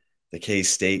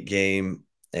K-State game.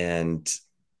 And,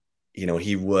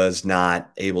 he was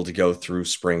not able to go through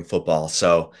spring football.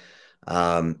 So,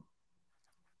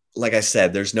 like I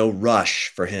said, there's no rush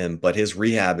for him, but his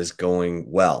rehab is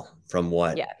going well from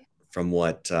what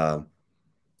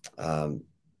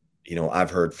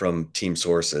I've heard from team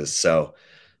sources. So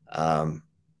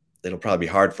it'll probably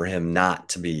be hard for him not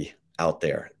to be out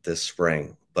there this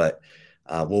spring, but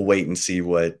we'll wait and see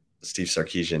what Steve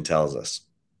Sarkisian tells us.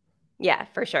 Yeah,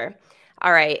 for sure.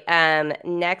 All right.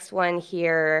 Next one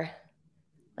here.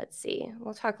 Let's see.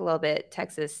 We'll talk a little bit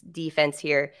Texas defense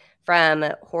here from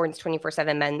Horns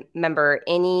 24/7 member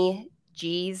Any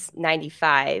G's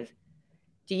 95.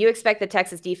 Do you expect the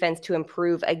Texas defense to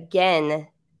improve again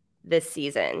this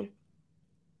season?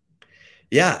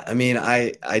 Yeah, I mean,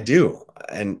 I do.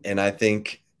 And I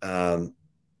think,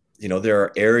 there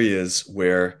are areas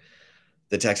where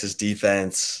the Texas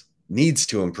defense needs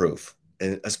to improve,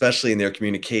 especially in their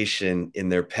communication, in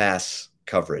their pass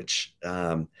coverage.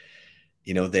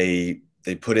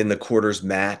 They put in the quarters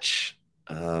match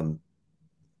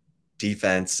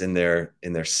defense in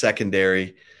their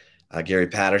secondary. Gary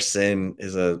Patterson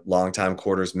is a longtime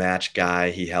quarters match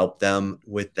guy. He helped them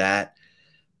with that,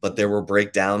 but there were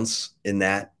breakdowns in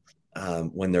that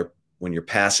when you're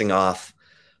passing off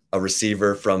a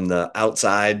receiver from the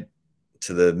outside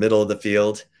to the middle of the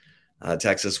field.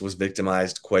 Texas was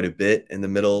victimized quite a bit in the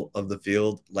middle of the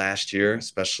field last year,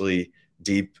 especially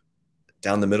deep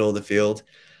down the middle of the field.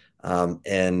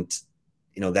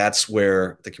 That's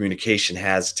where the communication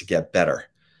has to get better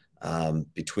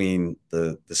between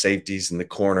the safeties and the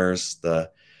corners, the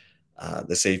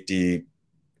safety,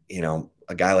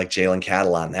 a guy like Jalen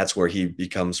Catalon. That's where he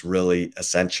becomes really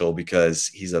essential because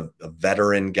he's a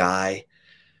veteran guy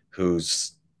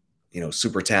who's,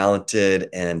 super talented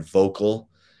and vocal.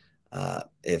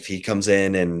 If he comes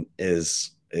in and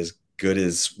is as good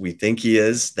as we think he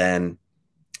is, then,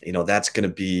 that's going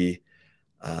to be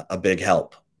a big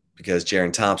help because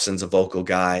Jaron Thompson's a vocal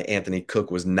guy. Anthony Cook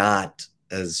was not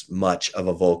as much of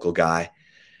a vocal guy,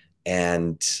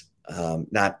 and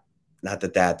not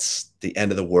that that's the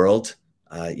end of the world.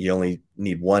 You only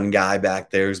need one guy back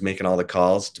there who's making all the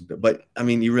calls, but I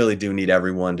mean, you really do need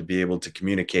everyone to be able to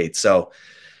communicate. So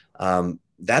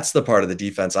that's the part of the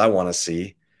defense I want to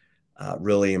see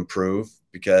really improve,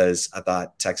 because I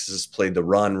thought Texas played the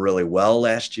run really well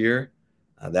last year.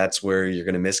 That's where you're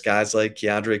going to miss guys like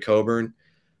Keandre Coburn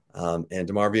and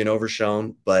DeMarvion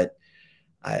Overshown. But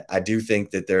I do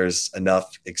think that there's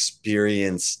enough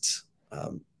experienced,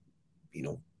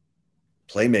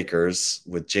 playmakers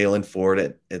with Jalen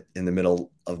Ford in the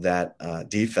middle of that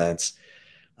defense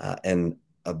and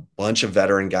a bunch of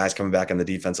veteran guys coming back on the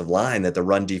defensive line that the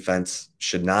run defense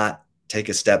should not take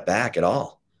a step back at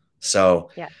all. So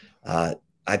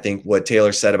I think what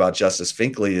Taylor said about Justice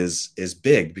Finkley is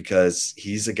big, because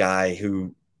he's a guy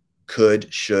who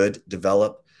should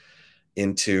develop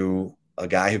into a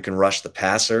guy who can rush the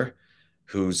passer,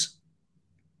 who's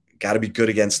got to be good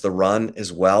against the run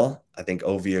as well. I think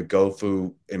Ovia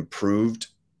Gofu improved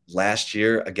last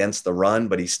year against the run,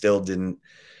 but he still didn't,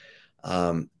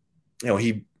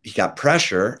 he got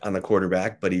pressure on the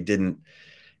quarterback, but he didn't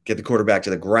get the quarterback to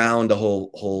the ground a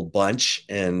whole bunch.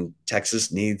 And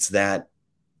Texas needs that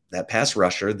pass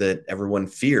rusher that everyone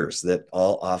fears, that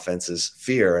all offenses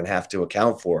fear and have to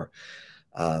account for.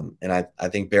 And I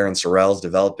think Barron Sorrell's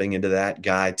developing into that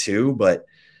guy too, but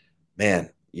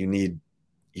man, you need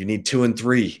 2 and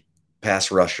 3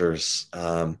 pass rushers.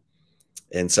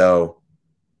 And so,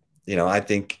 I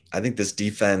think this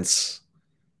defense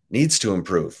needs to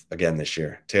improve again this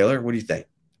year. Taylor, what do you think?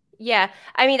 Yeah.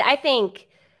 I mean, I think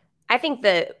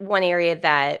the one area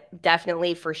that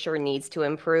definitely for sure needs to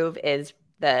improve is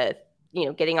the,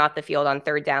 getting off the field on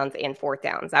third downs and fourth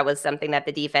downs. That was something that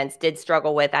the defense did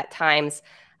struggle with at times.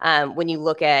 When you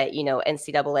look at,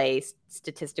 NCAA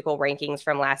statistical rankings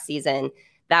from last season,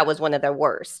 that was one of the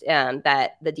worst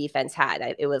that the defense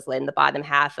had. It was in the bottom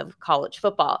half of college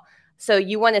football. So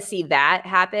you want to see that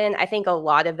happen. I think a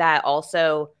lot of that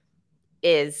also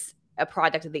is a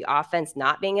product of the offense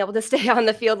not being able to stay on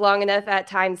the field long enough at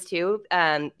times too.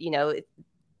 Guys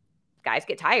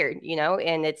get tired,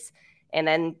 and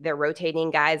then they're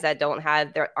rotating guys that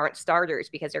aren't starters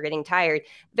because they're getting tired.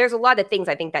 There's a lot of things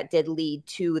I think that did lead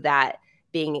to that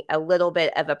being a little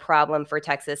bit of a problem for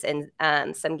Texas in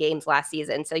some games last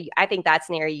season. So I think that's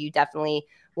an area you definitely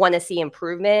want to see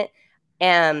improvement.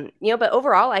 But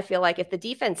overall, I feel like if the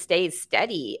defense stays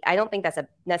steady, I don't think that's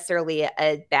necessarily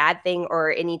a bad thing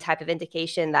or any type of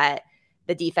indication that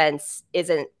the defense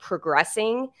isn't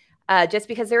progressing. Just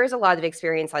because there is a lot of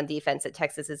experience on defense that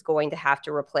Texas is going to have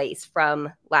to replace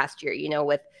from last year,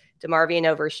 with DeMarvion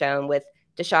Overshown, with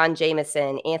Deshaun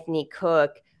Jameson, Anthony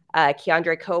Cook,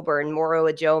 Keandre Coburn, Moro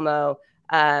Ajomo.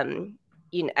 I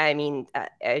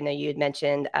know you had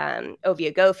mentioned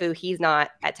Ovia Gofu. He's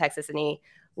not at Texas any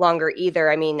longer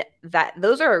either. I mean,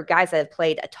 those are guys that have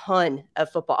played a ton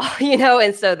of football,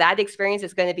 and so that experience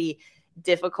is going to be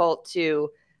difficult to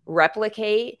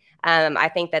replicate. I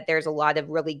think that there's a lot of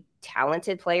really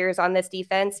talented players on this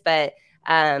defense, but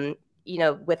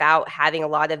without having a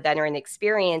lot of veteran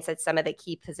experience at some of the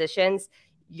key positions,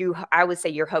 I would say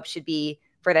your hope should be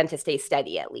for them to stay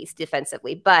steady, at least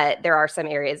defensively. But there are some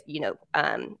areas,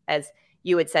 as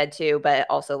you had said too, but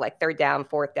also like third down,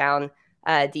 fourth down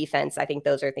defense. I think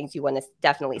those are things you want to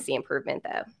definitely see improvement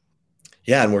though.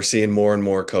 Yeah. And we're seeing more and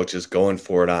more coaches going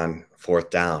for it on fourth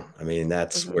down. I mean,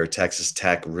 that's where Texas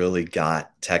Tech really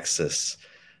got Texas.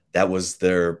 That was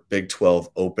their Big 12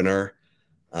 opener.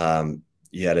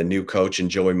 You had a new coach in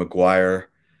Joey McGuire.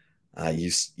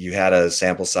 You had a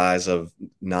sample size of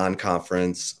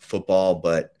non-conference football,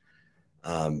 but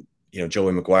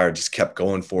Joey McGuire just kept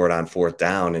going for it on fourth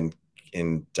down,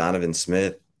 and Donovan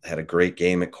Smith had a great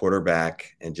game at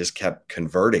quarterback and just kept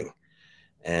converting.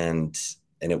 And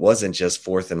it wasn't just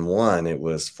 4th and 1, it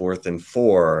was 4th and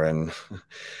 4,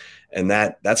 and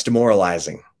that's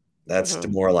demoralizing. That's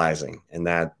demoralizing, and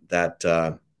that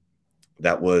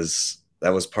was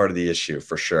part of the issue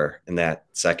for sure in that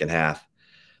second half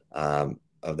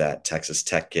of that Texas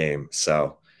Tech game.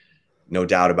 So no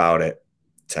doubt about it,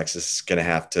 Texas is going to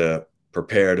have to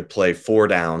prepare to play 4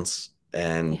 downs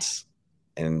and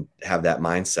have that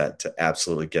mindset to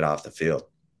absolutely get off the field.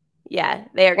 Yeah,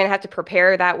 they are going to have to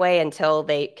prepare that way until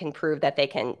they can prove that they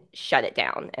can shut it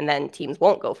down, and then teams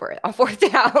won't go for it on fourth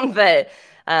down. But,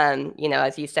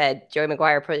 as you said, Joey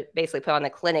McGuire basically put on a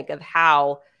clinic of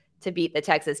how to beat the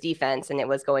Texas defense, and it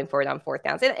was going for it on fourth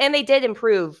downs. And they did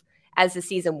improve as the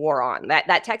season wore on.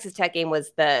 That Texas Tech game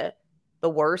was the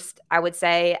worst, I would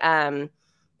say.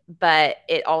 But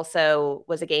it also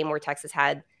was a game where Texas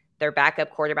had their backup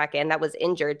quarterback and that was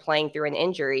injured, playing through an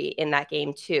injury in that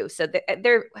game too. So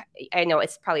I know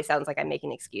it probably sounds like I'm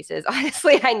making excuses.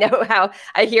 Honestly, I know how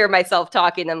I hear myself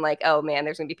talking. I'm like, oh man,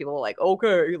 there's gonna be people like,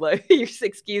 okay, like you're just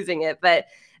excusing it. But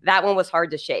that one was hard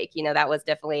to shake. That was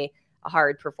definitely a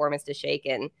hard performance to shake,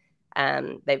 and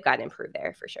they've got to improve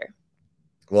there for sure.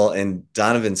 Well, and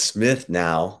Donovan Smith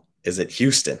now is at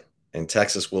Houston, and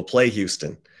Texas will play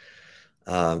Houston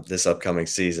this upcoming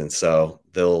season. So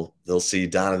they'll see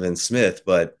Donovan Smith,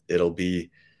 but it'll be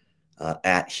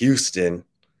at Houston.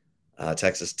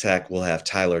 Texas Tech will have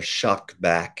Tyler Shuck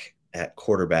back at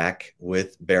quarterback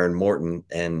with Baron Morton.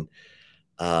 And,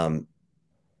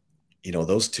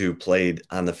 those two played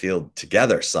on the field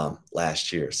together some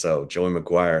last year. So Joey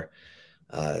McGuire,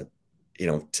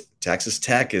 Texas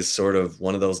Tech is sort of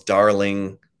one of those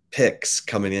darling picks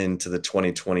coming into the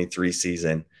 2023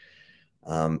 season.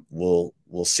 We'll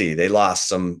see. They lost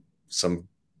some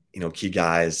key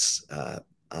guys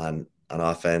on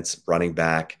offense, running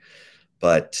back,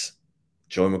 but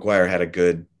Joey McGuire had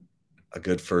a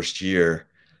good first year,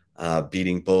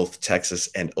 beating both Texas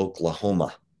and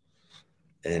Oklahoma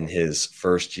in his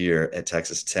first year at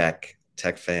Texas Tech.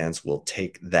 Tech fans will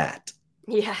take that.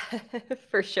 Yeah,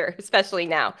 for sure. Especially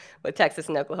now with Texas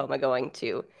and Oklahoma going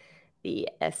to the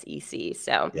SEC.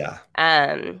 So, yeah.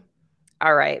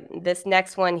 All right. This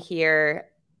next one here.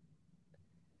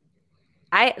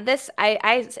 I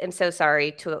am so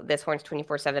sorry to this Horns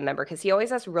 24/7 member, because he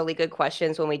always asks really good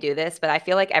questions when we do this, but I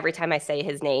feel like every time I say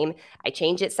his name, I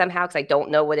change it somehow because I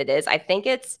don't know what it is. I think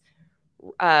it's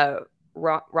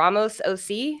Ramos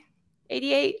OC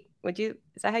 88. Is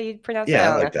that how you pronounce it?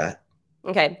 Yeah, I like that.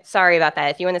 Okay. Sorry about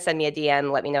that. If you want to send me a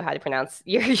DM, let me know how to pronounce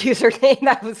your username.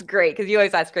 That was great, because you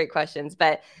always ask great questions.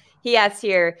 But he asks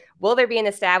here, will there be an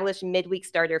established midweek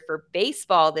starter for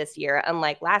baseball this year,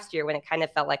 unlike last year when it kind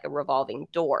of felt like a revolving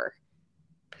door?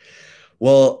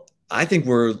 Well, I think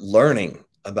we're learning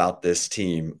about this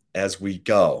team as we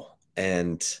go.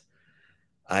 And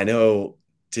I know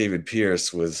David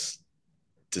Pierce was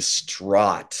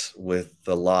distraught with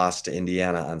the loss to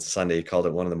Indiana on Sunday. He called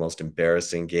it one of the most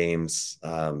embarrassing games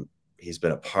he's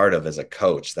been a part of as a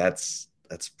coach. That's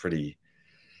pretty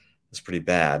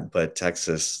bad. But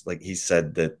Texas, like he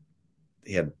said, that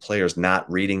he had players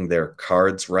not reading their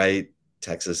cards right.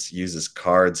 Texas uses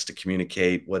cards to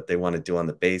communicate what they want to do on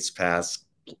the base pass.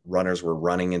 Runners were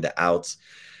running into outs,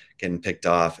 getting picked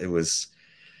off. It was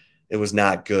it was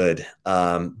not good.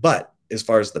 But as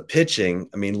far as the pitching,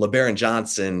 I mean, LeBaron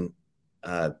Johnson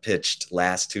pitched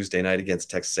last Tuesday night against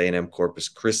Texas A&M Corpus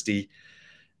Christi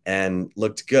and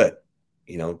looked good.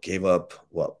 Gave up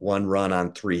one run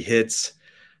on 3 hits.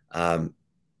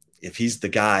 If he's the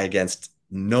guy against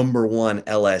number 1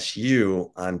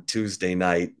 LSU on Tuesday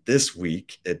night this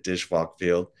week at Disch-Falk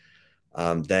Field,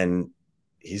 then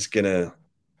he's gonna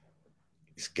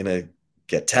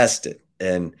get tested.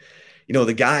 And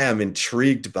the guy I'm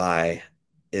intrigued by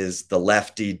is the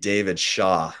lefty David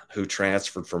Shaw, who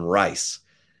transferred from Rice.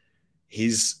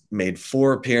 He's made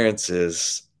 4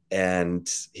 appearances and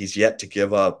he's yet to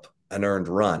give up an earned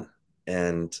run.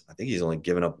 And I think he's only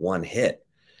given up 1 hit.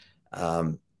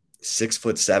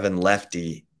 6'7"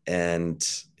 lefty,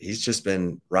 and he's just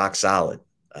been rock solid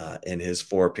in his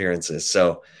 4 appearances.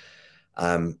 So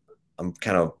I'm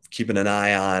kind of keeping an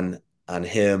eye on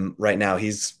him right now.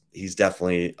 He's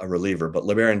definitely a reliever, but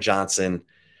LeBaron Johnson,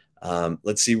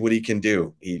 let's see what he can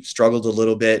do. He struggled a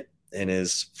little bit in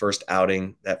his first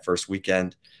outing that first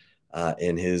weekend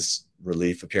in his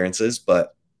relief appearances,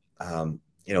 but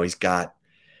he's got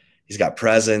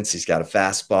presence, he's got a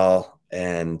fastball,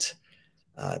 and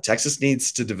Texas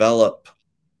needs to develop,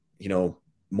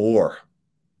 more.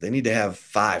 They need to have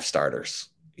 5 starters,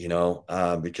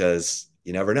 because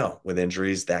you never know with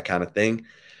injuries, that kind of thing.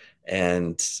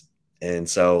 And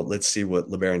so let's see what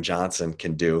LeBaron Johnson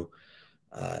can do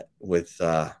with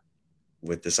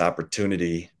this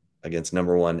opportunity against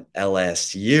number 1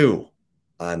 LSU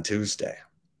on Tuesday.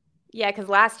 Yeah, because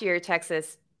last year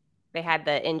Texas, they had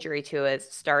the injury to a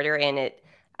starter, and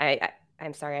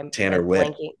I'm sorry, I'm Tanner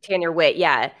Witt. Tanner Witt,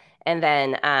 yeah. And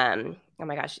then, oh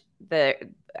my gosh,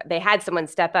 they had someone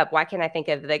step up. Why can't I think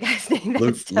of the guy's name?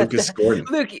 Lucas Gordon.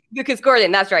 Lucas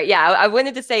Gordon, that's right. Yeah, I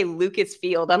wanted to say Lucas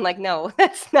Field. I'm like, no,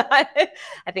 that's not.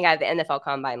 I think I have the NFL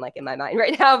Combine in my mind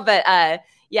right now. But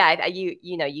yeah,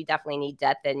 you definitely need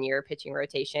depth in your pitching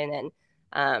rotation,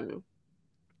 and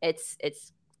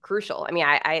it's crucial. I mean,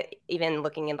 I even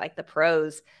looking in the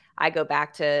pros, I go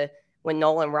back to when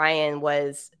Nolan Ryan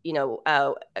was,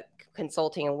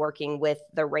 consulting and working with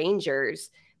the Rangers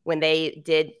when they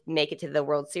did make it to the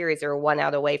World Series. They were 1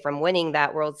 out away from winning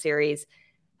that World Series.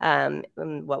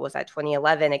 What was that,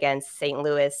 2011 against St.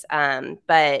 Louis?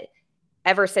 But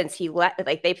ever since he left,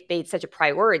 they've made such a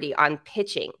priority on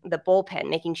pitching, the bullpen,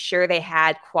 making sure they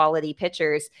had quality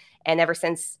pitchers. And ever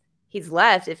since he's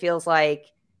left, it feels like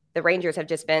the Rangers have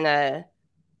just been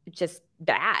just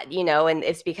bad, and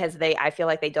it's because I feel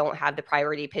like they don't have the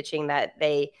priority pitching that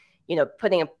they,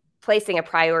 placing a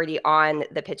priority on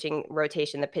the pitching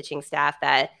rotation, the pitching staff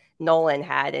that Nolan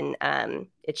had, and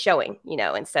it's showing,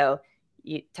 and so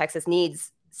Texas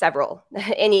needs several.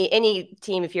 Any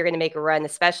team, if you're going to make a run,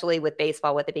 especially with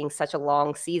baseball, with it being such a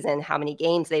long season, how many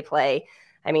games they play.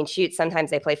 I mean, sometimes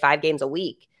they play 5 games a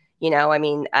week. You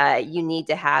need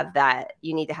to have that.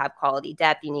 You need to have quality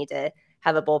depth. You need to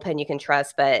have a bullpen you can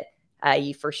trust, but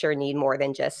you for sure need more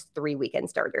than just 3 weekend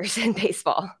starters in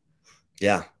baseball.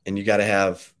 Yeah, and you got to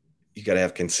have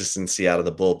consistency out of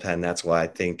the bullpen. That's why I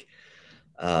think,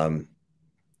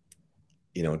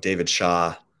 David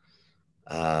Shaw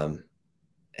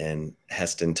and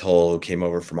Heston Toll, who came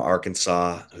over from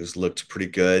Arkansas, who's looked pretty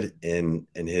good in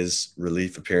his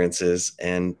relief appearances,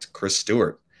 and Chris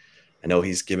Stewart. I know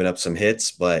he's given up some hits,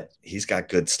 but he's got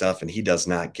good stuff, and he does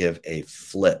not give a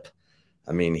flip.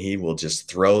 I mean, he will just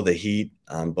throw the heat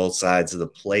on both sides of the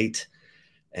plate,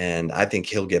 and I think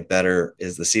he'll get better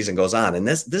as the season goes on. And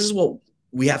this is what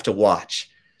we have to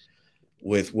watch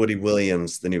with Woody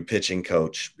Williams, the new pitching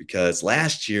coach, because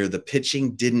last year the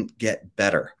pitching didn't get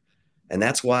better, and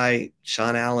that's why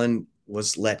Sean Allen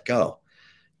was let go.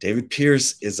 David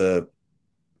Pierce is a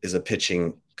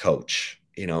pitching coach,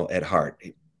 at heart.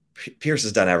 Pierce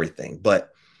has done everything,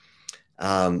 but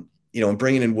and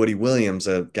bringing in Woody Williams,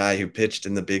 a guy who pitched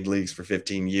in the big leagues for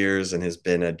 15 years and has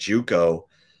been a JUCO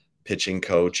pitching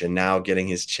coach, and now getting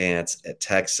his chance at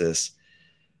Texas,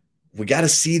 we got to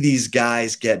see these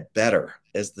guys get better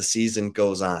as the season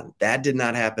goes on. That did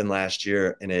not happen last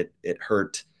year, and it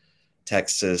hurt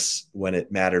Texas when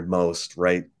it mattered most,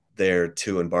 right there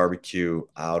too, in barbecue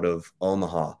out of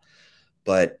Omaha.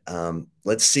 But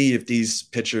let's see if these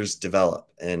pitchers develop.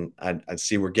 And I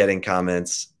see we're getting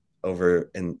comments over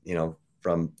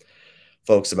from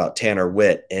folks about Tanner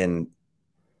Witt, and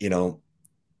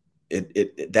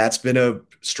that's been a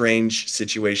strange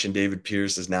situation. David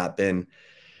Pierce has not been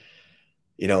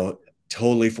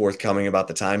totally forthcoming about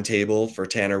the timetable for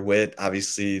Tanner Witt.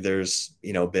 Obviously there's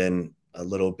been a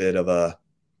little bit of a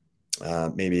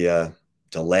maybe a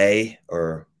delay,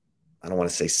 or I don't want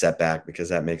to say setback because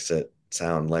that makes it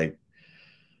sound like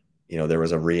there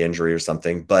was a re-injury or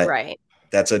something, but right.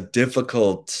 That's a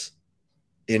difficult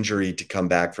injury to come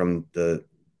back from the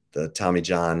Tommy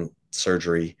John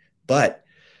surgery. But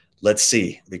let's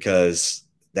see, because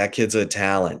that kid's a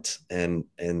talent, and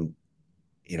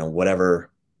whatever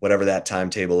that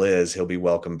timetable is, he'll be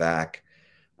welcome back.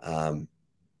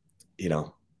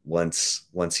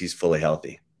 Once he's fully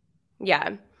healthy. Yeah.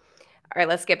 All right,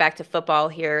 let's get back to football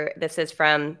here. This is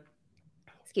from,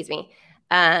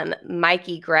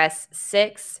 Mikey Gress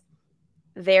 6.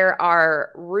 There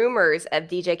are rumors of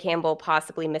DJ Campbell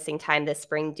possibly missing time this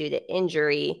spring due to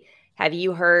injury. Have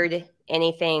you heard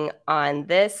anything on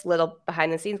this? Little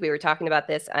behind the scenes, we were talking about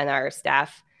this on our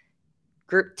staff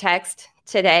group text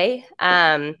today.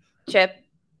 Chip,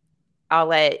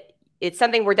 it's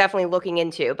something we're definitely looking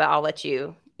into, but I'll let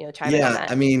you, chime in on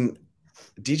that. I mean,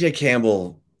 DJ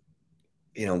Campbell,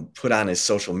 put on his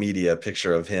social media a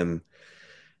picture of him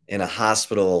in a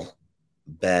hospital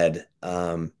bed,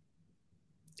 a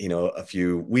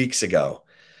few weeks ago.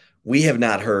 We have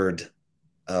not heard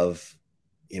of,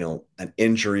 an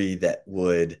injury that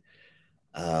would,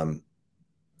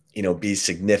 be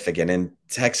significant. And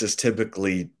Texas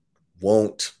typically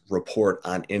won't report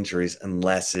on injuries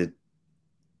unless it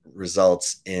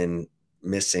results in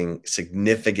missing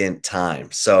significant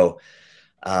time. So,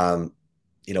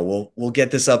 we'll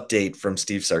get this update from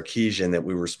Steve Sarkisian that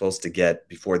we were supposed to get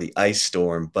before the ice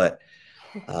storm, but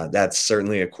that's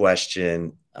certainly a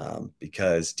question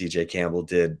because DJ Campbell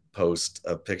did post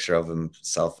a picture of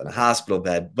himself in a hospital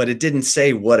bed, but it didn't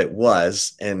say what it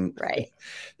was. And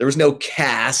there was no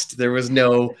cast. There was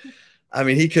no,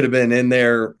 he could have been in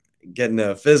there getting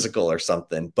a physical or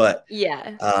something, but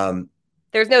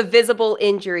there's no visible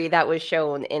injury that was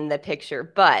shown in the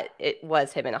picture, but it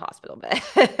was him in a hospital bed.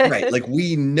 Right. Like,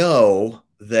 we know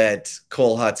that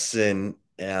Cole Hudson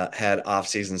had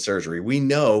off-season surgery. We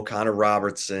know Connor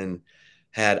Robertson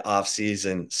had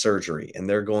off-season surgery, and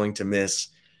they're going to miss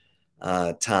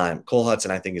time. Cole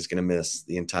Hudson, I think, is going to miss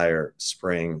the entire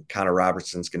spring. Connor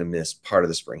Robertson's going to miss part of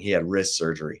the spring. He had wrist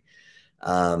surgery.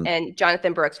 And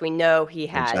Jonathan Brooks, we know he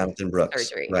had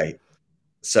surgery. Right.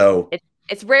 So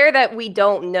it's rare that we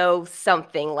don't know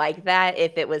something like that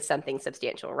if it was something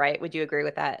substantial, right? Would you agree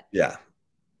with that? Yeah.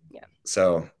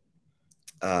 So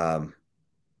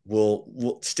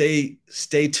we'll stay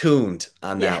tuned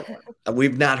on that one.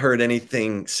 We've not heard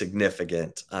anything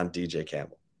significant on DJ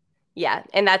Campbell. Yeah,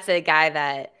 and that's a guy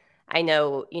that I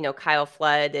know, Kyle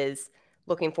Flood is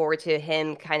looking forward to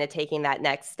him kind of taking that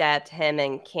next step. Him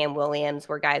and Cam Williams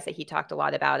were guys that he talked a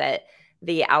lot about at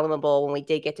the Alamo Bowl when we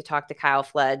did get to talk to Kyle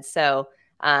Flood. So,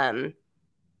 it's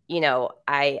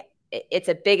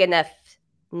a big enough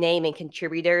name and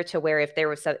contributor to where if there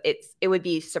was it would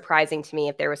be surprising to me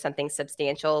if there was something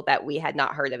substantial that we had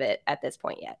not heard of it at this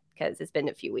point yet, because it's been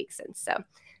a few weeks since. So,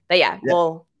 but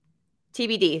well,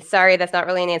 TBD. Sorry, that's not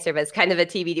really an answer, but it's kind of a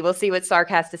TBD. We'll see what Sark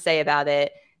has to say about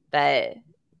it, but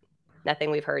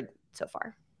nothing we've heard so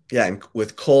far. Yeah, and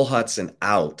with Cole Hudson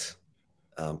out,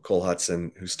 Cole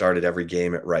Hudson, who started every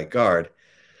game at right guard,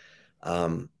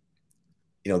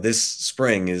 this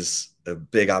spring is a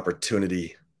big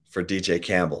opportunity for DJ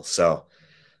Campbell. So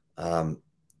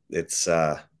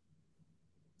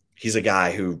he's a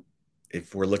guy who,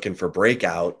 if we're looking for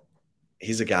breakout,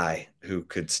 he's a guy who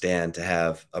could stand to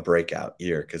have a breakout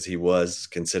year, because he was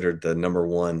considered the number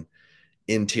one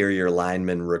interior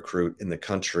lineman recruit in the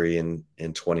country in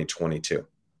 2022.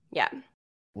 Yeah.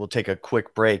 We'll take a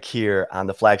quick break here on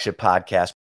the Flagship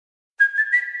Podcast.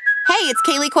 Hey, it's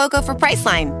Kaylee Cuoco for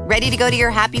Priceline. Ready to go to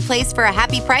your happy place for a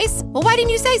happy price? Well, why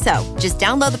didn't you say so? Just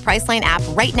download the Priceline app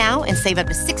right now and save up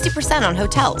to 60% on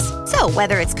hotels. So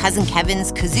whether it's Cousin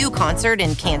Kevin's Kazoo Concert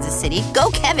in Kansas City,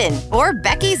 go Kevin, or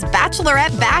Becky's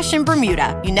Bachelorette Bash in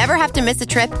Bermuda, you never have to miss a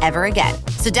trip ever again.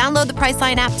 So download the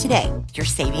Priceline app today. Your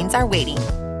savings are waiting.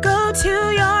 Go to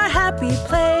your happy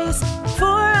place for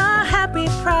a happy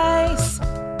price.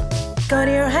 Go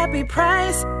to your happy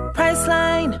price,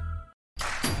 Priceline.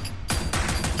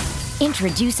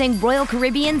 Introducing Royal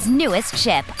Caribbean's newest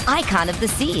ship, Icon of the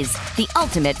Seas, the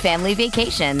ultimate family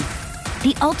vacation.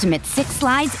 The ultimate 6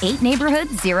 slides, 8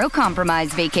 neighborhoods, 0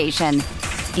 compromise vacation.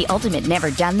 The ultimate never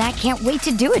done that, can't wait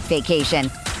to do it vacation.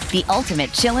 The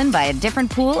ultimate chillin' by a different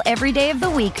pool every day of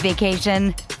the week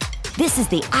vacation. This is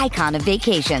the Icon of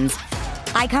vacations.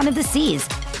 Icon of the Seas,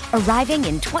 arriving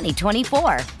in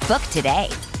 2024. Book today.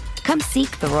 Come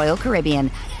seek the Royal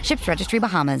Caribbean. Ships Registry,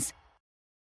 Bahamas.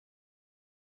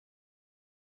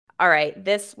 All right,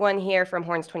 this one here from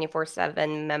Horns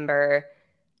 24/7 member,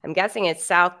 I'm guessing it's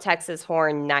South Texas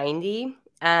Horn 90.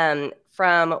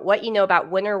 From what you know about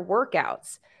winter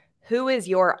workouts, who is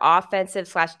your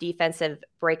offensive/defensive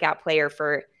breakout player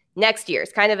for next year.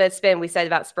 It's kind of a spin we said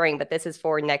about spring, but this is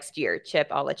for next year. Chip,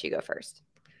 I'll let you go first.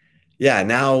 Yeah,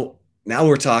 now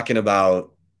we're talking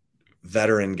about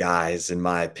veteran guys, in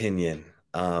my opinion.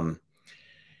 I'll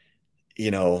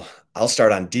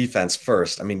start on defense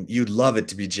first. I mean, you'd love it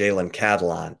to be Jalen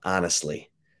Catalon, honestly.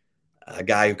 A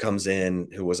guy who comes in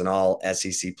who was an all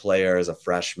SEC player as a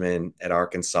freshman at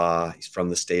Arkansas. He's from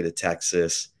the state of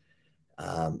Texas.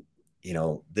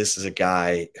 This is a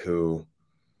guy who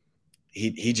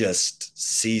he just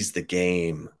sees the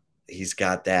game. He's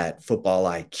got that football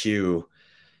IQ,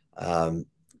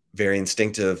 very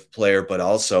instinctive player, but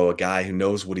also a guy who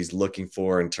knows what he's looking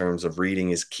for in terms of reading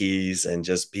his keys and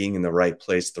just being in the right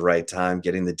place at the right time,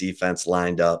 getting the defense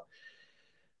lined up.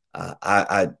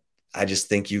 I just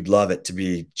think you'd love it to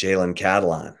be Jalen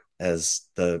Catalon as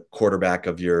the quarterback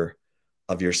of your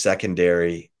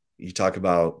secondary. You talk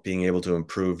about being able to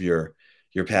improve your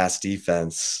pass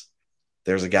defense.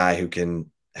 There's a guy who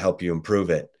can help you improve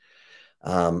it.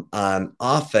 On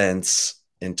offense,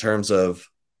 in terms of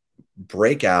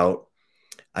breakout,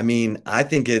 I mean, I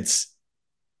think it's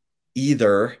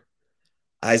either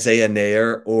Isaiah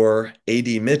Neyor or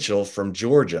A.D. Mitchell from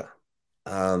Georgia,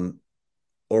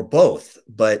 or both.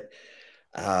 But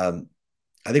I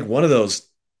think one of those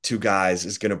two guys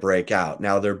is going to break out.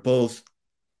 Now, they're both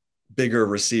bigger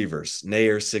receivers.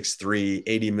 Neyor 6'3",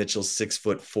 A.D. Mitchell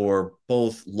 6'4",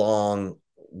 both long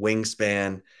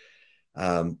wingspan,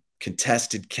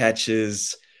 contested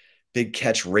catches, big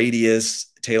catch radius.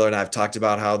 Taylor and I have talked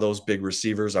about how those big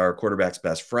receivers are a quarterback's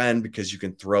best friend because you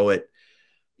can throw it,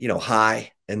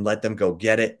 high and let them go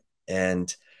get it.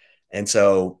 And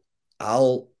so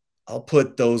I'll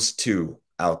put those two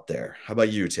out there. How about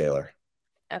you, Taylor?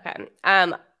 Okay.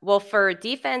 Well, for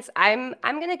defense, I'm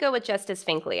going to go with Justice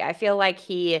Finkley. I feel like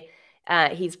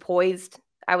he's poised,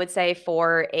 I would say,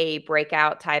 for a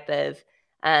breakout type of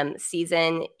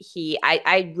season.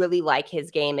 I really like his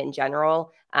game in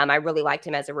general. I really liked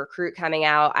him as a recruit coming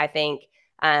out. I think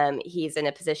he's in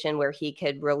a position where he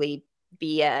could really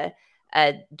be a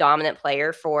dominant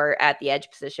player at the edge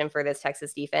position for this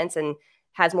Texas defense, and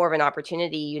has more of an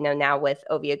opportunity, now with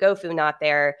Ovie Oghoufo not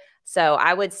there. So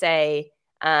I would say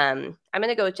I'm going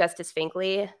to go with Justice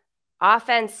Finkley.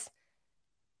 Offense,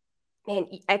 man,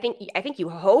 I think you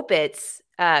hope it's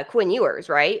Quinn Ewers,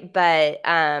 right? But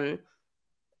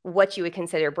what you would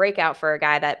consider breakout for a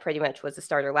guy that pretty much was a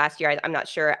starter last year, I'm not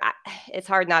sure. It's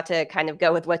hard not to kind of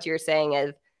go with what you're saying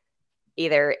of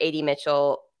either A.D.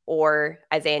 Mitchell or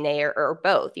Isaiah Neyor or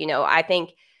both. I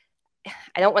think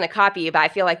I don't want to copy you, but I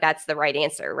feel like that's the right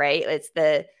answer, right? It's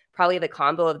probably the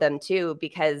combo of them too,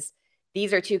 because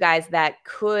these are two guys that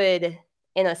could,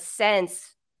 in a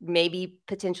sense, maybe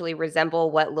potentially resemble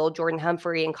what Lil Jordan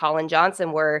Humphrey and Colin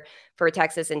Johnson were for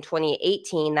Texas in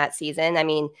 2018, that season. I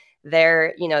mean,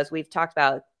 they're, as we've talked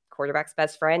about, quarterback's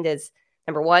best friend is,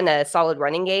 number one, a solid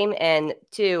running game, and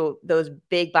two, those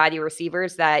big body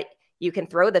receivers that you can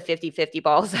throw the 50-50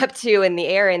 balls up to in the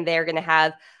air, and they're going to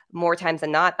have more times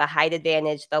than not the height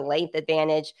advantage, the length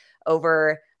advantage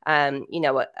over,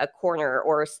 a corner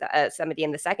or somebody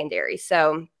in the secondary.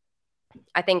 So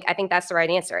I think that's the right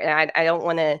answer. And I don't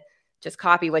want to just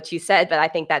copy what you said, but I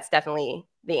think that's definitely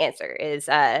the answer. Is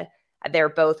they're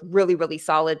both really, really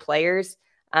solid players.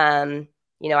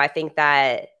 I think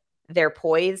that they're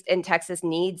poised, and Texas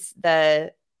needs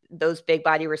those big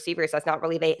body receivers. That's not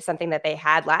really something that they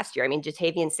had last year. I mean,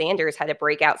 Jatavian Sanders had a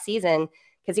breakout season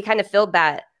because he kind of filled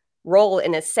that role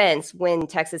in a sense when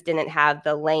Texas didn't have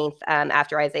the length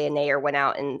after Isaiah Neyor went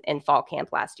out in fall camp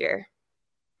last year.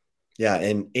 Yeah,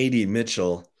 and A.D.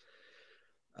 Mitchell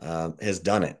has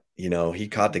done it. He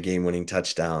caught the game-winning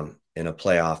touchdown in a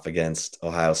playoff against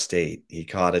Ohio State. He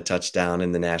caught a touchdown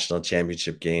in the national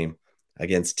championship game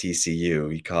against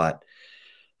TCU. He caught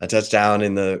a touchdown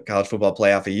in the college football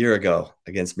playoff a year ago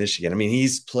against Michigan. I mean,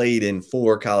 he's played in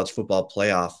 4 college football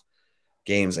playoff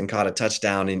games and caught a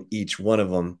touchdown in each one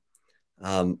of them,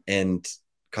 and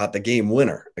caught the game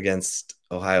winner against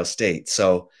Ohio State.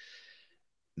 So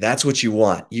that's what you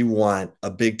want. You want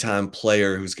a big-time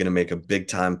player who's going to make a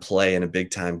big-time play in a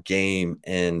big-time game,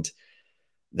 and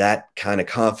that kind of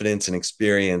confidence and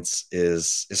experience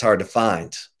is hard to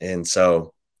find. And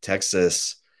so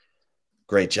Texas,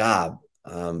 great job,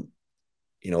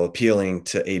 appealing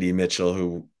to A.D. Mitchell,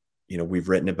 who, we've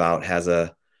written about, has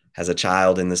a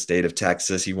child in the state of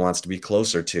Texas he wants to be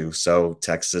closer to. So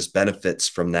Texas benefits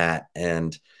from that.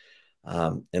 And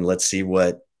let's see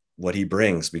what he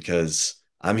brings, because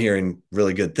I'm hearing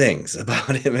really good things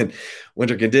about him in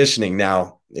winter conditioning.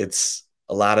 Now, it's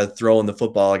a lot of throwing the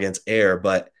football against air,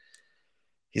 but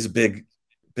he's a big,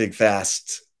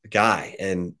 fast guy.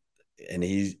 And and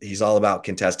he's all about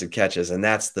contested catches. And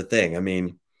that's the thing. I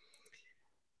mean,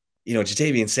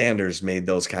 Ja'Tavion Sanders made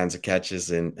those kinds of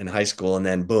catches in high school, and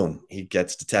then boom, he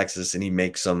gets to Texas and he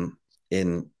makes them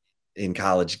in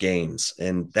college games.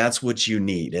 And that's what you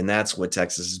need. And that's what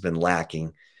Texas has been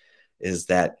lacking, is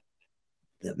that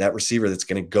receiver that's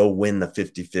going to go win the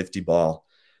 50-50 ball.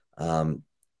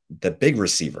 The big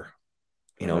receiver,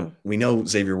 we know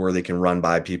Xavier Worthy can run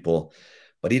by people,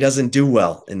 but he doesn't do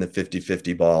well in the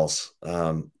 50-50 balls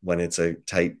when it's a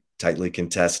tightly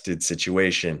contested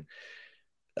situation.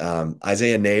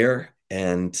 Isaiah Neyor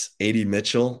and A.D.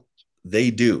 Mitchell,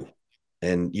 they do.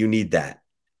 And you need that.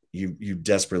 You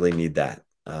desperately need that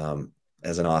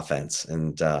as an offense.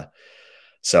 And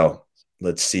so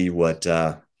let's see what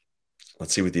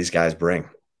these guys bring.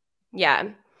 Yeah.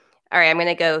 All right. I'm going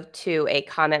to go to a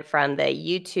comment from the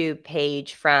YouTube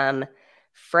page from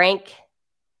Frank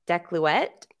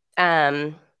Decluette.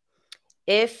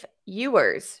 If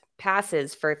Ewers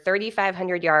passes for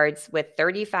 3,500 yards with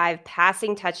 35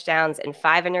 passing touchdowns and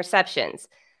 5 interceptions,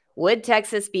 would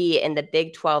Texas be in the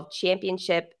Big 12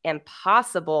 championship and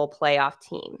possible playoff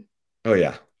team? Oh,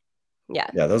 yeah. Yeah.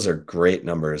 Yeah, those are great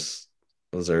numbers.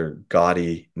 Those are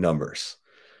gaudy numbers.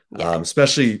 Yeah.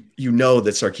 Especially, that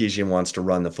Sarkisian wants to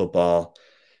run the football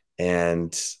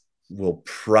and will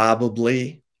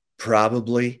probably have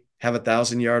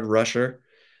 1,000-yard rusher.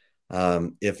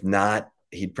 If not,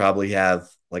 he'd probably have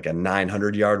like a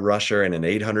 900-yard rusher and an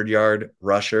 800-yard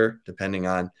rusher, depending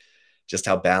on just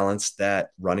how balanced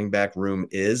that running back room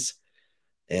is.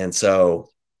 And so,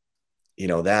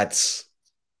 those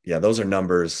are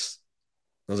numbers.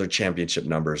 Those are championship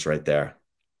numbers right there.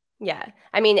 Yeah.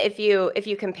 I mean, if you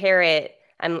compare it,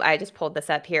 I just pulled this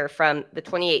up here from the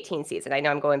 2018 season. I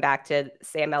know I'm going back to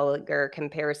Sam Ehlinger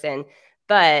comparison,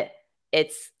 but I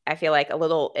feel like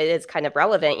it is kind of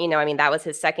relevant. That was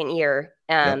his second year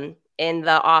in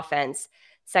the offense,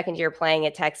 second year playing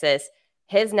at Texas.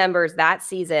 His numbers that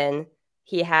season,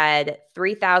 he had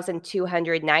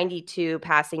 3,292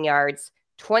 passing yards,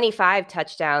 25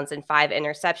 touchdowns, and 5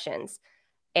 interceptions.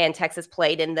 And Texas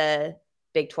played in the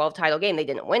Big 12 title game. They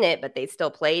didn't win it, but they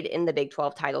still played in the Big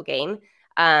 12 title game.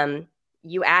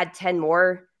 You add 10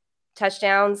 more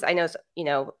touchdowns. I know,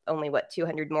 only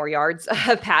 200 more yards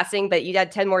of passing, but you'd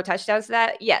add 10 more touchdowns to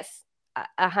that. Yes.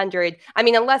 100. I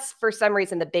mean, unless for some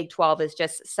reason the Big 12 is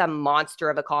just some monster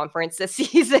of a conference this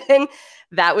season,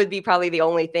 that would be probably the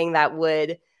only thing that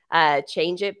would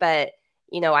change it. But,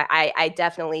 I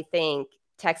definitely think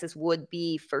Texas would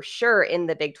be for sure in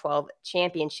the Big 12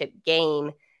 championship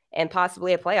game and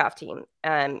possibly a playoff team.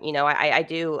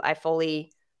 I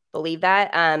fully believe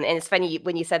that. And it's funny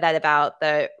when you said that about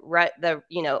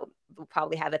we'll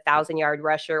probably have 1,000-yard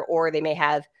rusher, or they may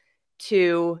have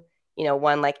 2,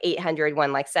 one like 800,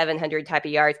 one like 700 type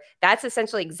of yards. That's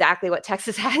essentially exactly what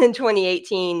Texas had in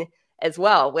 2018 as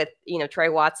well. With, Trey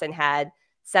Watson had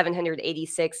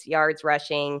 786 yards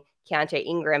rushing. Keontae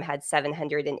Ingram had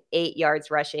 708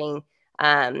 yards rushing.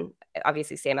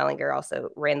 Obviously, Sam Ehlinger also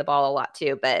ran the ball a lot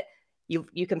too. But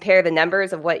you compare the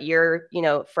numbers of what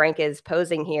Frank is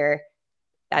posing here.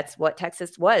 That's what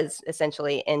Texas was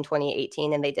essentially in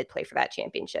 2018, and they did play for that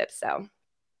championship. So,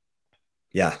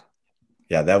 yeah,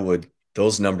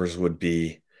 those numbers would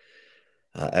be.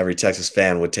 Every Texas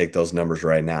fan would take those numbers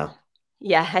right now.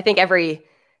 Yeah, I think every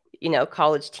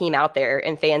college team out there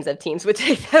and fans of teams would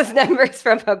take those numbers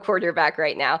from a quarterback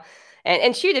right now.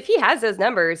 And shoot, if he has those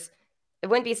numbers, I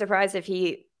wouldn't be surprised if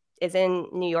he is in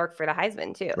New York for the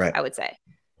Heisman too, right. I would say.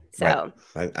 So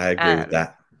right. I agree with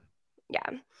that. Yeah.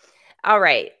 All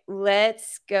right,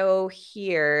 let's go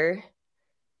here.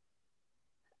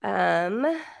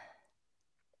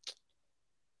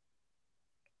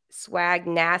 Swag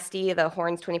Nasty, the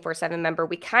Horns 24/7 member.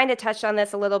 We kind of touched on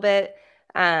this a little bit.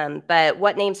 But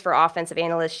what names for offensive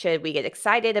analysts should we get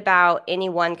excited about?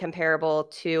 Anyone comparable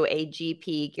to a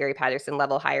GP Gary Patterson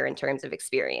level higher in terms of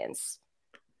experience?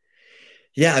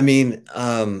 Yeah, I mean,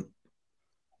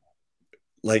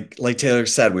 like Taylor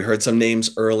said, we heard some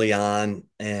names early on,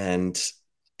 and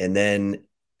then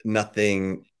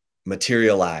nothing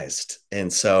materialized.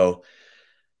 And so,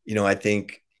 I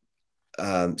think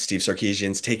Steve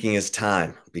Sarkisian's taking his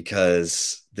time,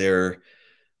 because there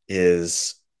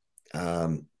is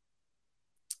I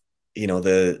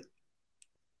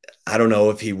don't know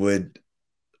if he would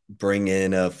bring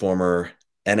in a former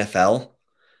NFL,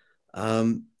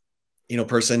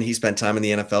 person. He spent time in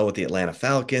the NFL with the Atlanta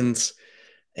Falcons,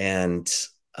 and,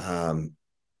 from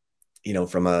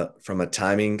a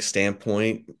timing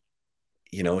standpoint,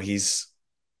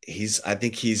 I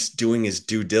think he's doing his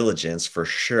due diligence for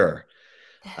sure.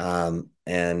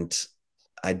 And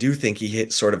I do think he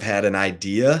sort of had an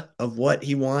idea of what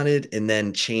he wanted and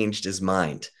then changed his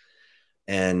mind.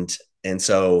 And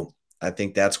so I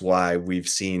think that's why we've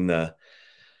seen the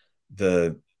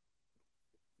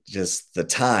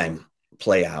time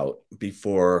play out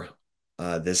before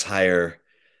this hire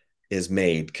is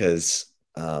made. Because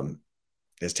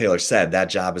as Taylor said, that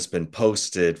job has been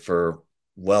posted for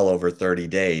well over 30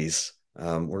 days.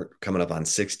 We're coming up on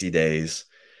 60 days.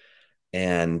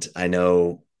 And I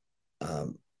know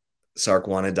Sark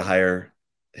wanted to hire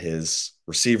his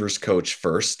receivers coach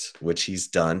first, which he's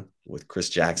done with Chris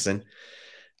Jackson.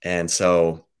 And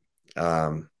so,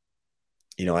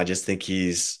 I just think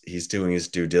he's doing his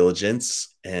due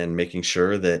diligence and making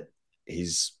sure that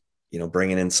he's,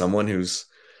 bringing in someone who's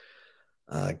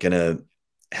going to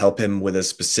help him with a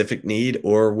specific need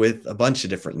or with a bunch of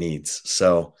different needs.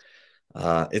 So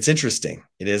it's interesting.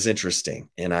 It is interesting.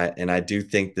 And I do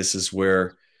think this is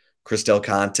where Chris Del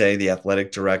Conte, the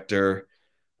athletic director,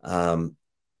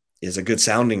 is a good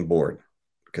sounding board,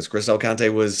 because Chris Del Conte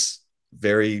was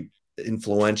very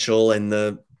influential in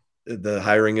the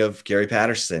hiring of Gary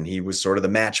Patterson. He was sort of the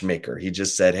matchmaker. He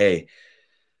just said, hey,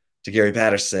 to Gary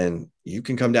Patterson, you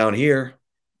can come down here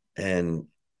and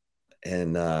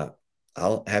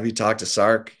I'll have you talk to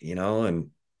Sark, and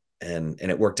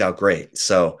it worked out great.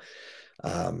 So,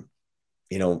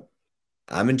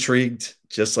 I'm intrigued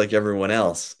just like everyone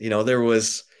else. There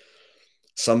was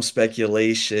some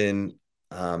speculation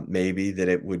maybe that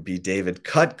it would be David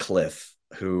Cutcliffe,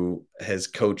 who has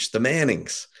coached the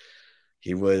Mannings.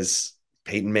 He was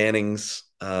Peyton Manning's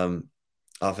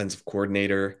offensive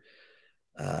coordinator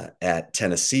at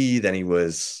Tennessee. Then he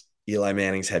was Eli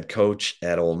Manning's head coach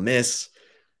at Ole Miss.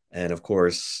 And of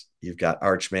course, you've got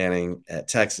Arch Manning at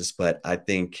Texas. But I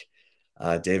think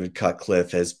David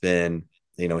Cutcliffe has been,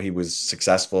 he was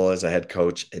successful as a head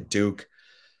coach at Duke.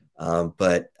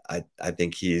 But I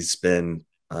think he's been,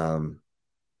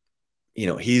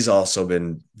 he's also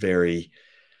been very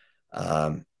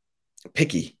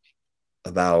picky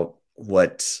about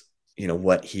what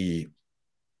he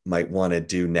might want to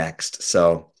do next.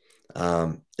 So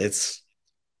it's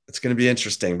going to be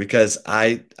interesting, because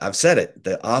I've said it,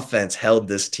 the offense held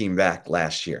this team back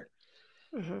last year.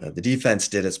 Mm-hmm. The defense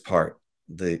did its part.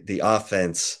 The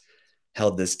offense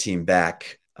held this team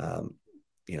back,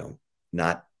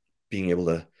 not being able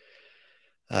to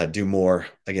do more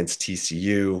against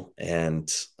TCU,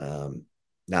 and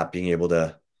not being able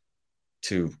to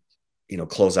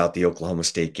close out the Oklahoma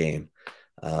State game.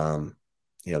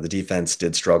 The defense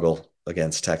did struggle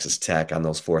against Texas Tech on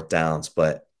those fourth downs,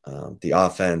 but the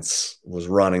offense was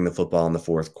running the football in the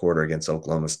fourth quarter against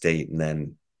Oklahoma State, and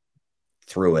then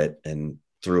threw it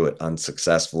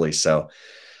unsuccessfully. So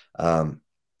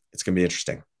it's going to be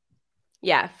interesting.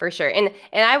 Yeah, for sure. And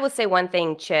I will say one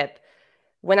thing, Chip,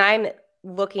 when I'm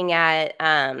looking at,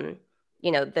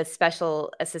 the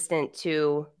special assistant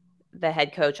to the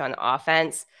head coach on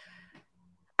offense,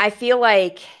 I feel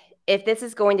like if this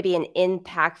is going to be an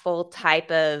impactful type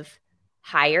of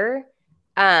hire,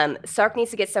 Sark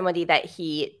needs to get somebody that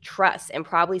he trusts, and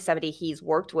probably somebody he's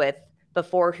worked with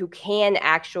before, who can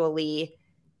actually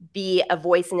be a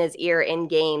voice in his ear in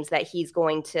games that he's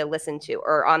going to listen to,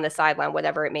 or on the sideline,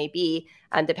 whatever it may be,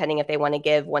 depending if they want to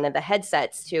give one of the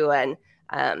headsets to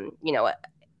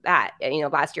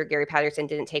last year Gary Patterson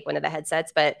didn't take one of the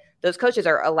headsets, but those coaches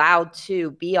are allowed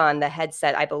to be on the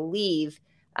headset, I believe.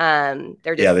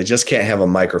 They just can't have a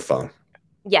microphone.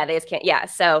 Yeah, they just can't. Yeah.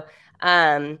 So,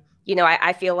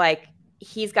 I feel like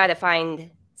he's got to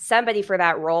find somebody for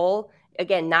that role.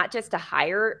 Again, not just to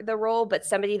hire the role, but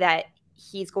somebody that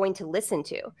he's going to listen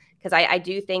to. Because I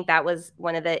do think that was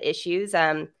one of the issues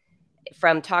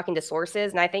from talking to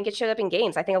sources. And I think it showed up in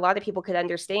games. I think a lot of people could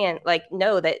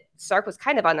know that Sark was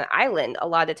kind of on an island a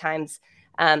lot of times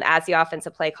as the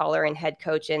offensive play caller and head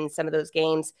coach in some of those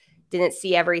games. Didn't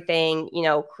see everything,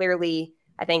 clearly.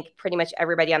 I think pretty much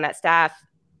everybody on that staff,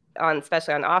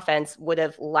 especially on offense, would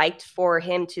have liked for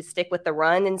him to stick with the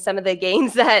run in some of the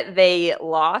games that they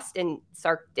lost, and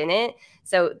Sark didn't.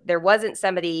 So there wasn't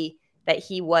somebody that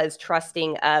he was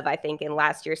trusting of, I think, in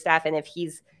last year's staff. And if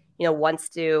he's, wants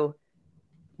to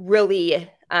really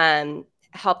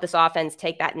help this offense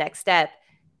take that next step,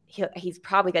 he's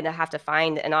probably going to have to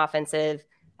find an offensive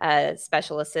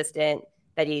special assistant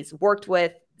that he's worked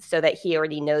with, so that he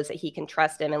already knows that he can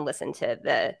trust him and listen to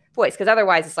the voice. Because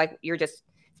otherwise it's like,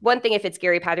 one thing if it's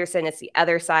Gary Patterson, it's the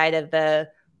other side of the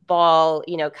ball,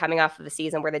 coming off of the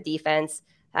season where the defense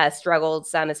struggled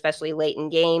some, especially late in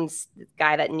games. The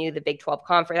guy that knew the Big 12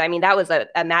 conference. I mean, that was a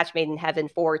match made in heaven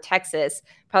for Texas,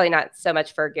 probably not so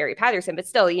much for Gary Patterson, but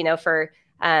still, for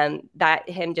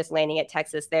him just landing at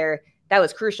Texas there, that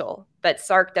was crucial. But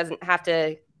Sark doesn't have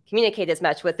to communicate as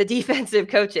much with the defensive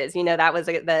coaches. That was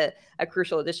a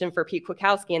crucial addition for Pete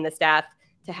Kwiatkowski and the staff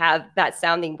to have that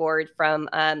sounding board from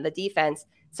the defense.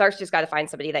 Sark's just got to find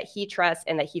somebody that he trusts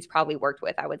and that he's probably worked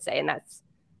with, I would say. And that's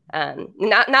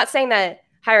not saying that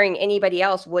hiring anybody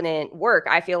else wouldn't work.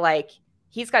 I feel like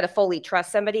he's got to fully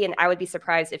trust somebody. And I would be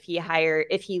surprised if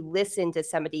he listened to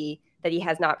somebody that he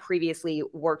has not previously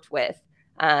worked with,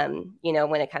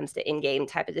 when it comes to in-game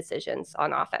type of decisions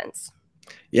on offense.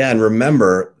 Yeah. And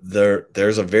remember,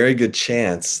 there's a very good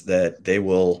chance that they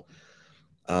will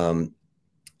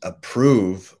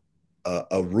approve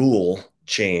a rule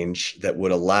change that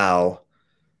would allow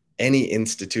any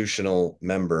institutional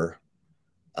member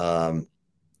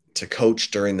to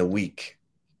coach during the week.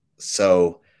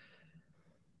 So,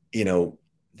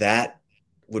 that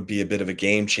would be a bit of a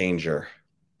game changer.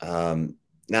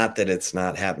 Not that it's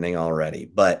not happening already,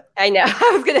 but I know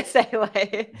I was going to say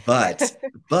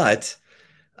but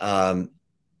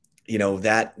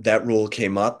that rule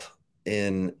came up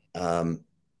in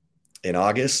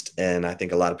August, and I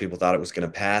think a lot of people thought it was going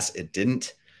to pass. It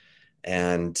didn't.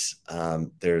 And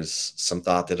there's some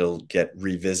thought that it'll get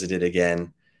revisited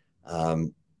again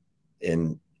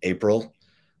in April.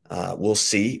 We'll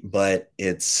see, but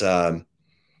it's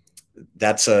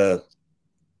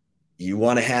you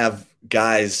want to have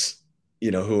guys,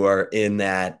 who are in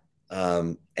that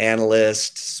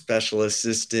analyst, special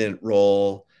assistant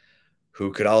role,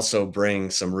 who could also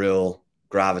bring some real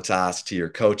gravitas to your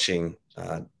coaching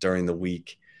during the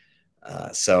week.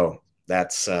 So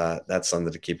that's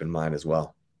something to keep in mind as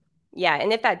well. Yeah.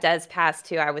 And if that does pass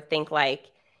too, I would think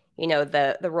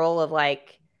the role of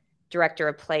director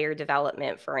of player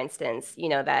development, for instance,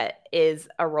 that is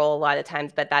a role a lot of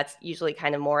times, but that's usually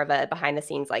kind of more of a behind the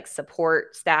scenes,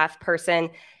 support staff person.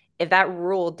 If that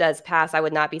rule does pass, I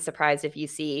would not be surprised if you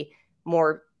see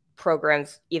more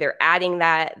programs either adding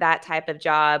that type of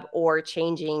job or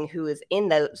changing who is in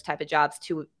those type of jobs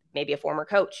to maybe a former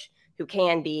coach who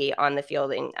can be on the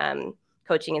field and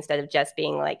coaching instead of just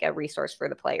being a resource for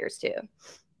the players too.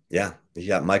 Yeah. You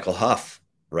got Michael Huff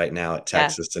right now at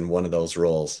Texas in one of those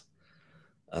roles.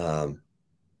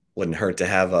 Wouldn't hurt to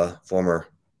have a former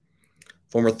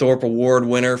Thorpe Award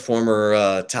winner,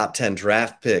 former top 10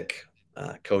 draft pick,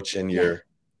 coaching your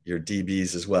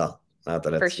DBs as well. Not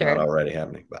that it's not already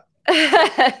happening, but.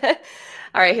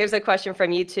 All right. Here's a question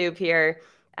from YouTube here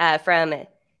from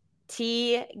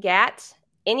T Gat.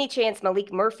 Any chance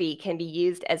Malik Murphy can be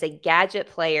used as a gadget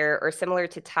player or similar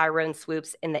to Tyrone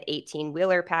Swoops in the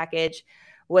 18-wheeler package?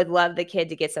 Would love the kid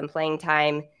to get some playing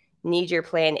time. Need your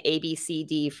plan A, B, C,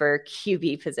 D for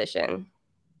QB position.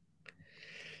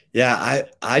 Yeah,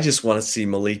 I just want to see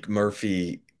Malik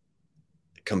Murphy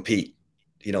compete.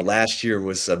 Last year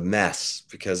was a mess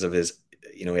because of his,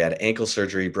 he had ankle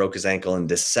surgery, broke his ankle in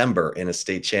December in a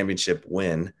state championship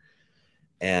win.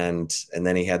 And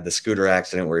then he had the scooter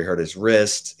accident where he hurt his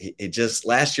wrist.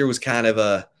 Last year was kind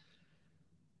of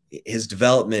his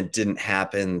development didn't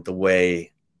happen the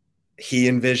way he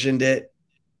envisioned it,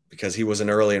 because he was an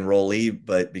early enrollee,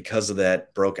 but because of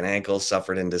that broken ankle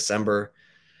suffered in December,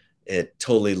 it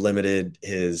totally limited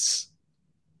his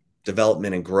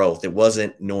development and growth. It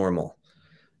wasn't normal.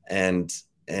 And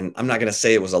I'm not going to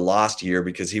say it was a lost year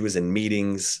because he was in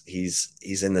meetings.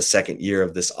 He's in the second year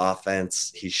of this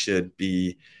offense. He should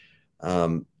be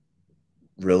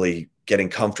really getting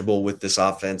comfortable with this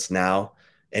offense now.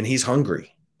 And he's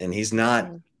hungry, and he's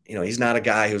not, he's not a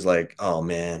guy who's like, oh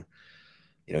man,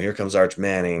 here comes Arch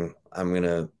Manning.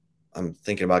 I'm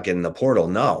thinking about getting the portal.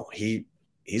 No,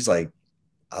 he's like,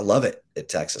 I love it at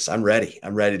Texas. I'm ready.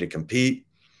 I'm ready to compete.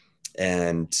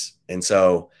 And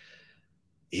so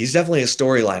he's definitely a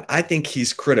storyline. I think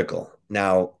he's critical.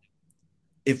 Now,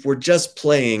 if we're just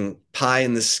playing pie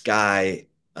in the sky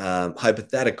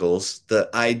hypotheticals, the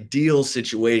ideal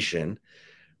situation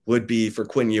would be for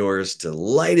Quinn Ewers to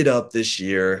light it up this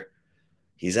year.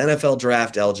 He's NFL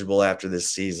draft eligible after this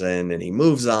season, and he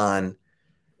moves on.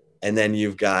 And then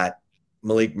you've got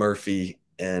Malik Murphy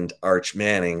and Arch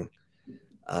Manning,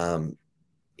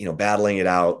 battling it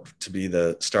out to be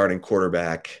the starting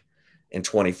quarterback in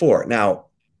 24. Now,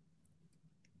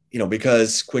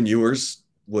 because Quinn Ewers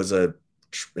was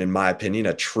in my opinion,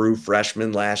 a true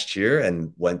freshman last year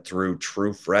and went through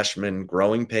true freshman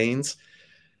growing pains,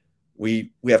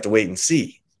 we have to wait and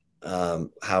see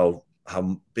how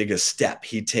big a step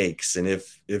he takes, and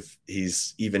if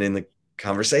he's even in the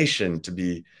conversation to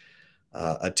be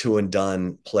a two and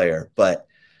done player. But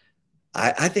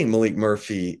I think Malik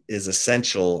Murphy is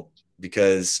essential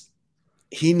because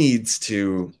he needs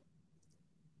to,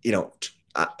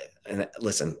 and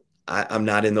listen, I'm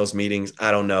not in those meetings.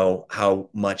 I don't know how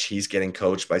much he's getting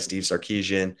coached by Steve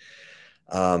Sarkisian,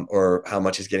 or how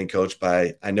much he's getting coached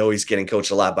by, I know he's getting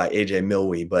coached a lot by AJ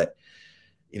Milwee, but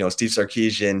Steve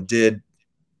Sarkisian did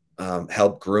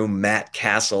help groom Matt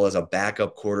Castle as a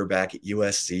backup quarterback at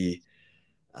USC.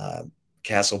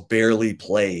 Castle barely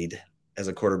played as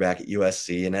a quarterback at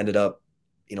USC and ended up,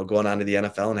 going on to the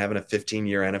NFL and having a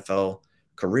 15-year NFL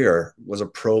career, was a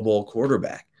Pro Bowl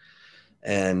quarterback.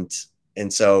 And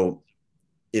so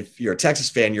if you're a Texas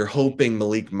fan, you're hoping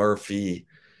Maalik Murphy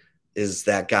is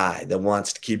that guy that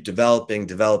wants to keep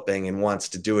developing and wants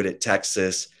to do it at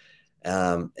Texas.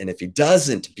 And if he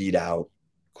doesn't beat out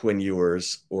Quinn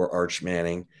Ewers or Arch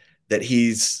Manning, that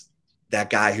he's that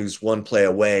guy who's one play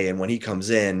away. And when he comes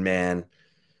in, man,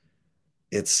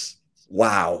 it's,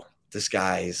 wow, this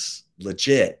guy's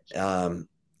legit. And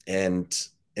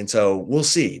so we'll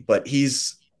see, but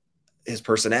his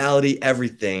personality,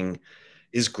 everything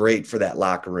is great for that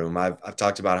locker room. I've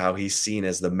talked about how he's seen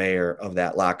as the mayor of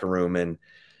that locker room. And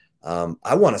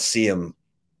I want to see him,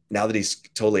 now that he's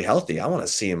totally healthy, I want to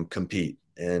see him compete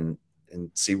and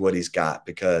see what he's got,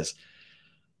 because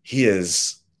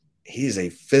he's a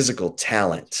physical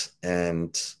talent.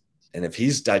 And if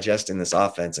he's digesting this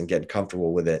offense and getting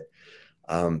comfortable with it,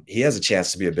 he has a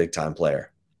chance to be a big time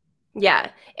player.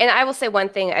 Yeah. And I will say one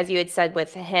thing, as you had said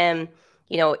with him,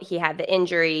 he had the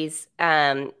injuries.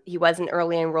 He was an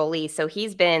early enrollee, so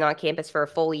he's been on campus for a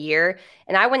full year.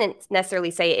 And I wouldn't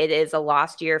necessarily say it is a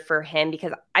lost year for him,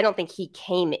 because I don't think he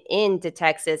came into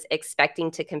Texas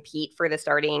expecting to compete for the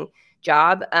starting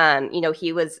job.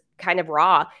 He was kind of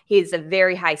raw. He's a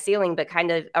very high ceiling, but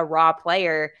kind of a raw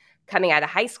player coming out of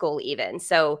high school even.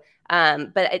 So,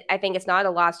 but I think it's not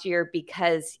a lost year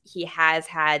because he has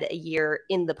had a year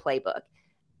in the playbook,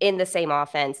 in the same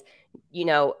offense.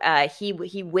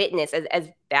 He witnessed, as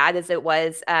bad as it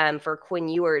was for Quinn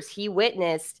Ewers, he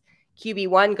witnessed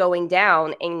QB1 going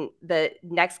down and the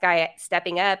next guy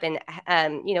stepping up. And,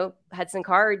 Hudson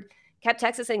Card kept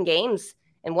Texas in games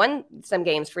and won some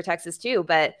games for Texas too.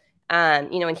 But,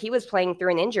 and he was playing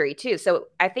through an injury too. So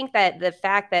I think that the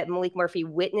fact that Maalik Murphy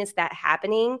witnessed that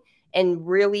happening and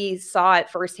really saw it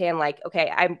firsthand, like,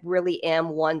 okay, I really am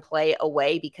one play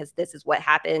away, because this is what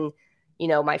happened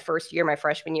my first year, my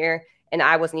freshman year, and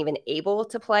I wasn't even able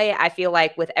to play. I feel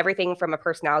like with everything from a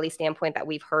personality standpoint that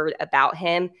we've heard about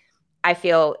him, I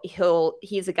feel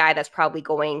he's a guy that's probably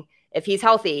going, if he's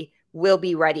healthy, will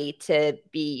be ready to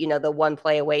be, the one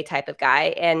play away type of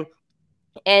guy. And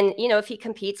if he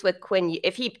competes with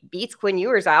if he beats Quinn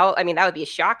Ewers out, I mean, that would be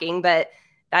shocking, but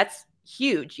that's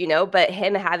huge, but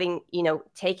him having,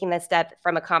 taking that step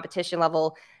from a competition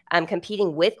level,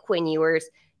 competing with Quinn Ewers,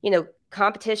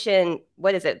 competition,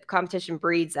 what is it? Competition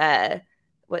breeds,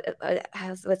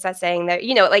 what's that saying there?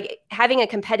 Like having a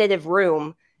competitive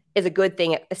room is a good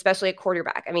thing, especially at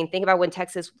quarterback. I mean, think about when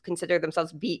Texas considered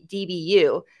themselves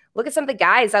DBU. Look at some of the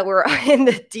guys that were in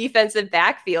the defensive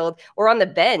backfield or on the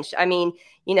bench. I mean,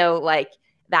 like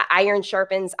that iron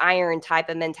sharpens iron type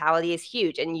of mentality is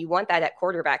huge. And you want that at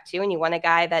quarterback too. And you want a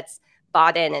guy that's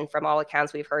bought in. And from all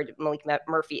accounts we've heard, Maalik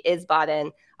Murphy is bought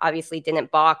in. Obviously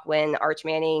didn't balk when Arch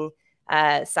Manning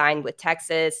signed with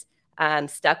Texas,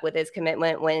 stuck with his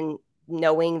commitment when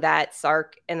knowing that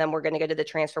Sark and then we're going to go to the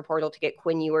transfer portal to get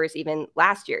Quinn Ewers even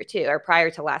last year too, or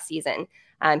prior to last season.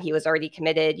 He was already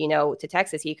committed, to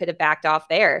Texas. He could have backed off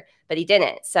there, but he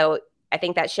didn't. So I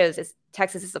think that shows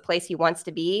Texas is the place he wants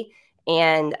to be.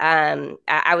 And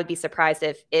I would be surprised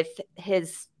if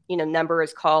his, number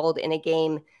is called in a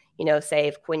game, say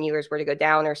if Quinn Ewers were to go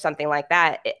down or something like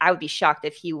that. I would be shocked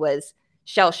if he was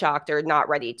shell-shocked or not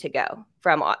ready to go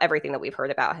from everything that we've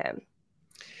heard about him.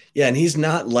 Yeah, and he's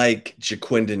not like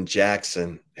Jaquindon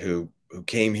Jackson, who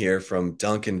came here from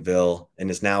Duncanville and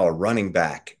is now a running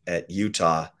back at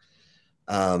Utah.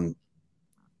 Maalik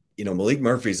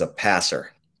Murphy's a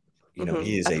passer.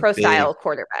 He is a pro-style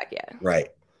quarterback, yeah. Right.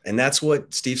 And that's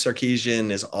what Steve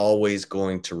Sarkisian is always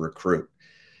going to recruit.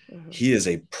 Mm-hmm. He is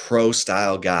a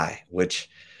pro-style guy, which,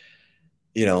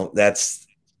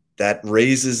 that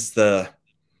raises narrows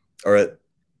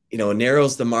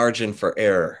the margin for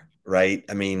error, right?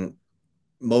 I mean,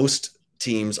 most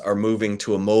teams are moving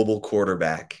to a mobile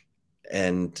quarterback,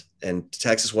 and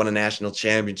Texas won a national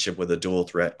championship with a dual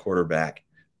threat quarterback,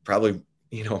 probably,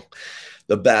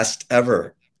 the best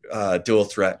ever dual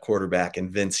threat quarterback in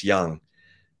Vince Young.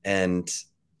 And,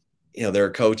 there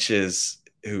are coaches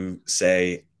who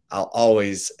say, I'll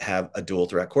always have a dual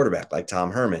threat quarterback like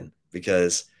Tom Herman,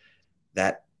 because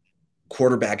that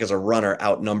quarterback as a runner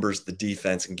outnumbers the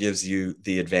defense and gives you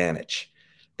the advantage.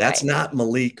 That's right. Not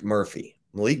Maalik Murphy.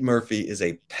 Maalik Murphy is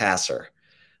a passer.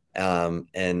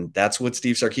 And that's what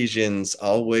Steve Sarkisian's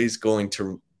always going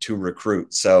to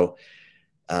recruit. So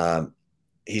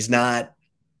he's not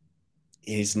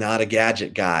a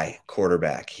gadget guy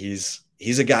quarterback. He's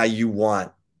a guy you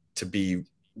want to be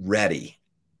ready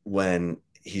when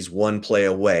he's one play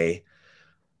away.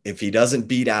 If he doesn't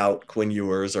beat out Quinn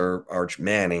Ewers or Arch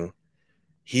Manning,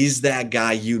 he's that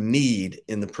guy you need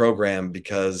in the program,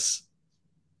 because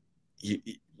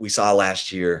we saw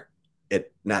last year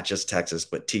at not just Texas,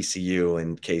 but TCU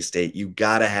and K-State, you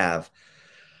got to have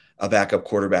a backup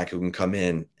quarterback who can come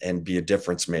in and be a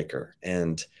difference maker.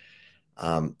 And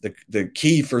the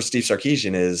key for Steve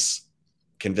Sarkisian is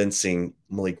convincing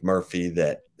Malik Murphy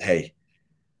that, hey,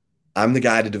 I'm the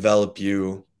guy to develop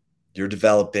you. You're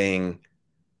developing,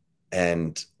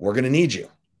 and we're going to need you.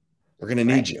 We're going to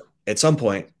need you. At some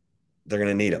point, they're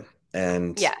going to need him.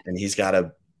 And he's got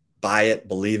to buy it,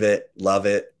 believe it, love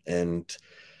it. And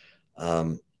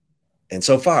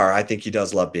so far, I think he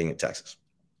does love being at Texas.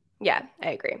 Yeah, I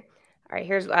agree. All right,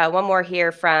 here's one more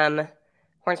here from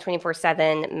Horns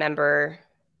 24/7 member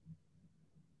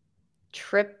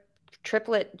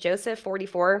Triplet Joseph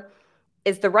 44.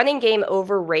 Is the running game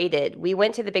overrated? We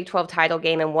went to the Big 12 title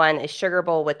game and won a Sugar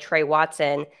Bowl with Trey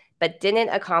Watson, but didn't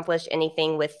accomplish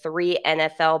anything with 3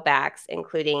 NFL backs,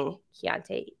 including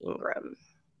Keontae Ingram.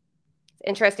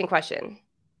 Interesting question.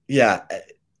 Yeah,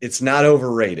 it's not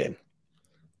overrated,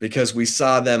 because we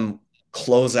saw them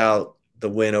close out the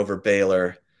win over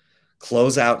Baylor,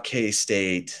 close out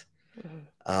K-State.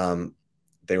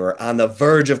 They were on the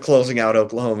verge of closing out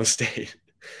Oklahoma State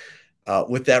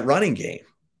with that running game.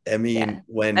 I mean,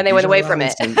 when they went away from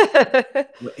it.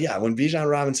 When Bijan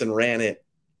Robinson ran it,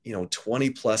 20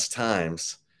 plus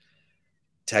times,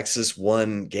 Texas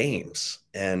won games.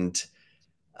 And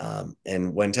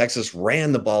when Texas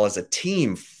ran the ball as a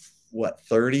team,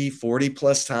 30, 40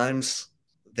 plus times,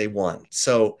 they won.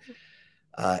 So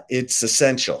it's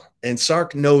essential. And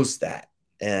Sark knows that.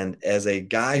 And as a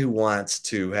guy who wants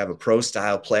to have a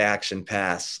pro-style play-action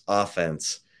pass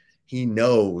offense, he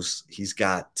knows he's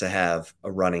got to have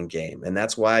a running game. And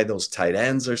that's why those tight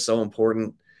ends are so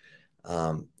important,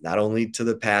 not only to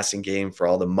the passing game for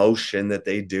all the motion that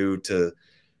they do to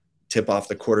tip off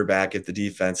the quarterback if the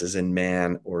defense is in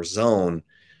man or zone,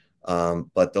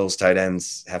 but those tight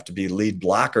ends have to be lead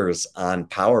blockers on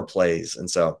power plays. And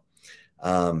so,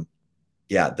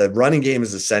 the running game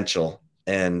is essential.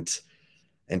 And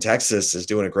Texas is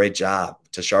doing a great job.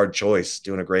 Tashard Choice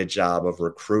doing a great job of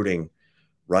recruiting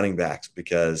running backs,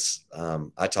 because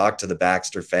I talked to the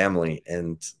Baxter family,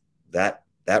 and that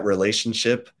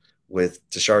relationship with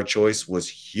Tashard Choice was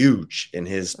huge in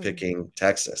his picking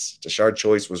Texas. Tashard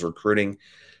Choice was recruiting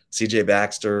CJ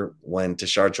Baxter when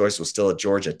Tashard Choice was still at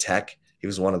Georgia Tech. He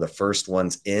was one of the first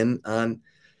ones in on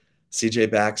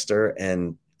CJ Baxter,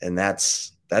 and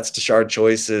that's Tashard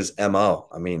Choice's MO.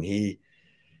 I mean, he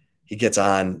gets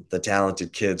on the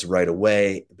talented kids right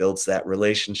away, builds that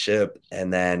relationship,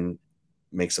 and then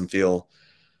makes them feel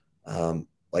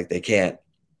like they can't,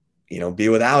 be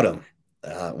without him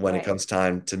when it comes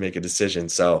time to make a decision.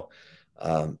 So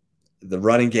the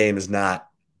running game is not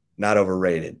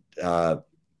overrated.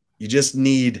 You just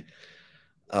need,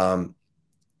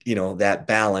 that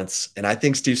balance. And I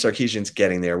think Steve Sarkisian's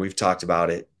getting there. We've talked about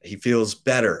it. He feels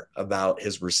better about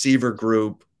his receiver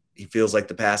group. He feels like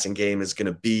the passing game is going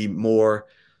to be more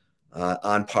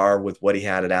on par with what he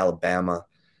had at Alabama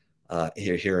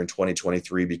here in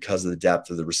 2023, because of the depth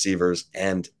of the receivers,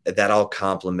 and that all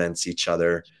complements each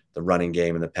other, the running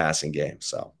game and the passing game.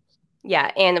 So,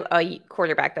 and a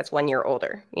quarterback that's 1 year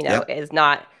older, is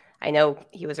not. I know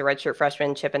he was a redshirt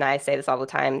freshman. Chip and I say this all the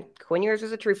time. Quinn Ewers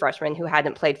was a true freshman who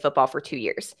hadn't played football for 2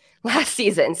 years last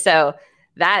season. So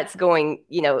that's going,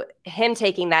 him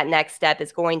taking that next step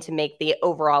is going to make the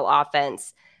overall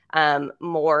offense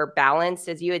more balanced,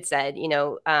 as you had said,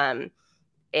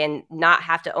 and not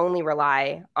have to only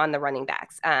rely on the running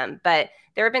backs. But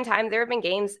there have been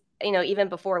games, even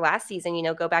before last season,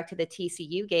 go back to the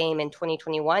TCU game in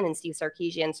 2021 and Steve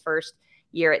Sarkisian's first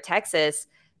year at Texas.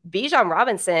 Bijan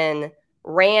Robinson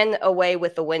ran away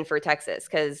with the win for Texas,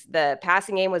 because the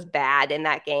passing game was bad in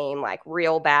that game, like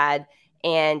real bad.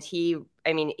 And he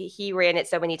ran it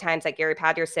so many times that Gary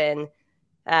Patterson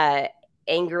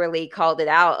angrily called it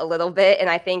out a little bit.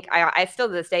 And I think I still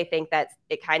to this day think that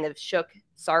it kind of shook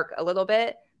Sark a little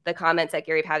bit, the comments that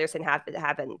Gary Patterson had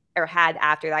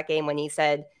after that game, when he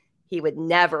said he would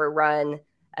never run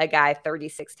a guy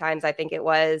 36 times, I think it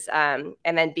was. And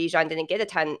then Bijan didn't get a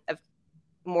ton of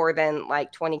more than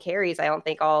like 20 carries, I don't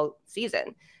think, all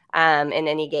season in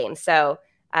any game. So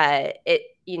I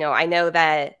know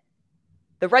that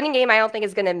the running game, I don't think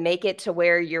is going to make it to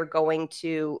where you're going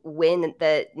to win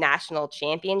the national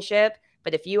championship.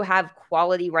 But if you have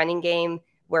quality running game,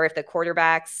 where if the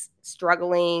quarterback's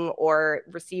struggling or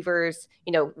receivers,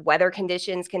 weather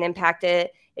conditions can impact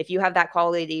it. If you have that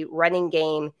quality running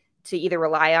game to either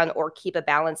rely on or keep a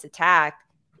balanced attack,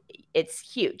 it's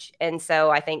huge. And so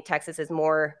I think Texas is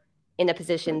more in a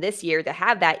position this year to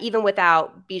have that, even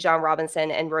without Bijan Robinson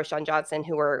and Roschon Johnson,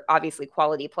 who are obviously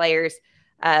quality players,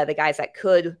 the guys that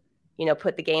could,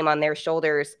 put the game on their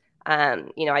shoulders.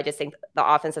 I just think the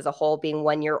offense as a whole being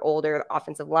 1 year older, the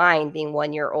offensive line being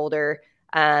 1 year older,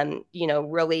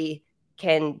 really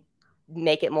can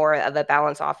make it more of a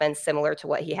balanced offense, similar to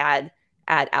what he had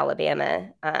at Alabama.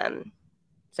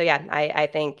 So yeah, I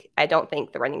don't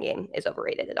think the running game is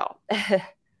overrated at all.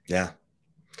 Yeah.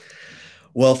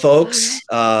 Well, folks,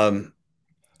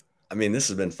 this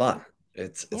has been fun.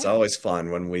 It's always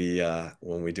fun when we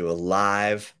do a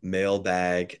live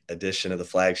mailbag edition of the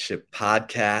Flagship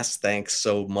Podcast. Thanks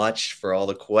so much for all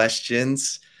the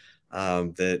questions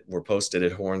that were posted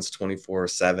at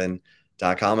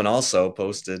horns247.com and also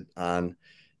posted on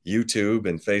YouTube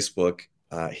and Facebook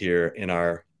here in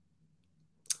our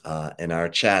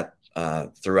chat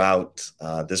throughout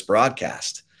this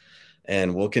broadcast.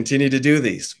 And we'll continue to do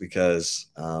these because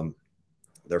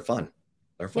they're fun.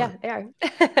 They're fun. Yeah, they are.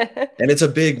 And it's a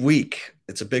big week.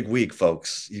 It's a big week,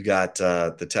 folks. You got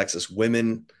the Texas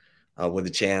women with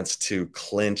a chance to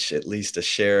clinch at least a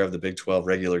share of the Big 12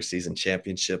 regular season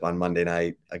championship on Monday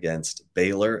night against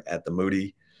Baylor at the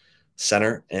Moody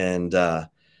Center. And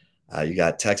you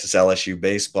got Texas LSU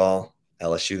baseball,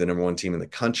 LSU, the number 1 team in the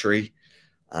country,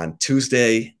 on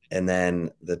Tuesday. And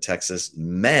then the Texas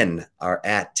men are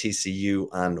at TCU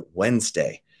on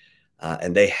Wednesday.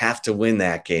 And they have to win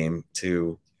that game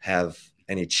to have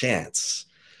any chance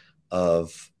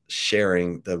of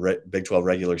sharing the Big 12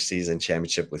 regular season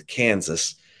championship with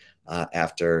Kansas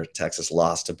after Texas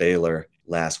lost to Baylor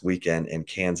last weekend and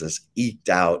Kansas eked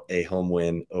out a home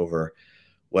win over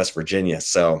West Virginia.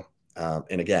 So,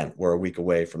 and again, we're a week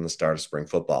away from the start of spring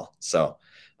football. So,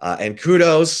 and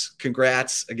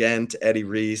congrats again to Eddie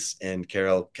Reese and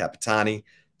Carol Capitani,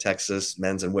 Texas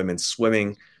men's and women's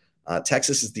swimming.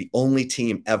 Texas is the only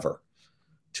team ever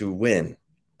to win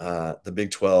the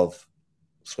Big 12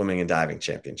 swimming and diving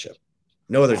championship.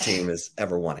 No other team has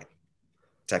ever won it.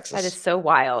 Texas. That is so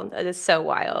wild. That is so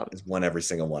wild. Has won every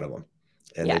single one of them.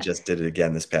 And they just did it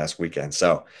again this past weekend.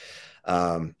 So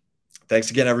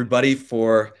thanks again, everybody,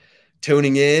 for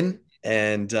tuning in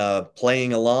and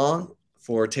playing along.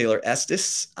 For Taylor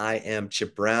Estes, I am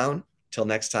Chip Brown. Till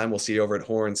next time, we'll see you over at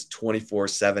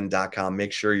horns247.com.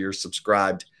 Make sure you're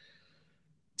subscribed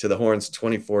to the Horns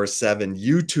 24/7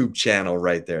 YouTube channel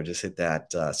right there. Just hit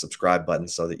that subscribe button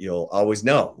so that you'll always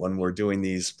know when we're doing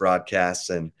these broadcasts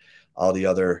and all the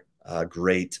other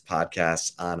great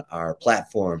podcasts on our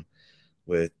platform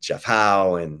with Jeff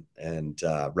Howe and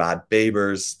Rod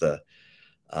Babers, the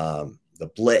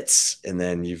Blitz, and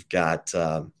then you've got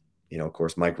of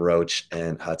course, Mike Roach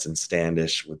and Hudson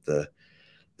Standish with the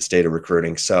state of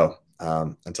recruiting. So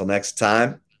until next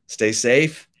time, stay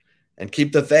safe and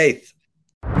keep the faith.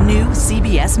 New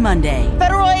CBS Monday.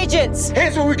 Federal agents!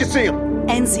 Hands where we can see them.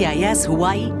 NCIS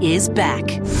Hawaii is back.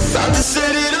 About to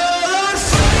set it all on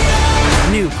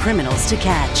fire! New criminals to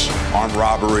catch. Armed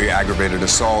robbery, aggravated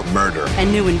assault, murder.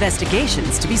 And new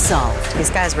investigations to be solved. These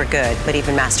guys were good, but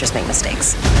even masters make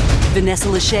mistakes. Vanessa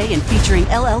Lachey and featuring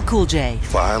LL Cool J.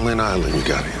 Violin Island, you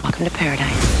got it. Welcome to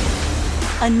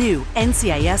paradise. A new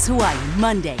NCIS Hawaii,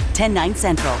 Monday, 10/9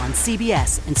 Central on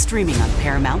CBS and streaming on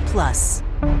Paramount+.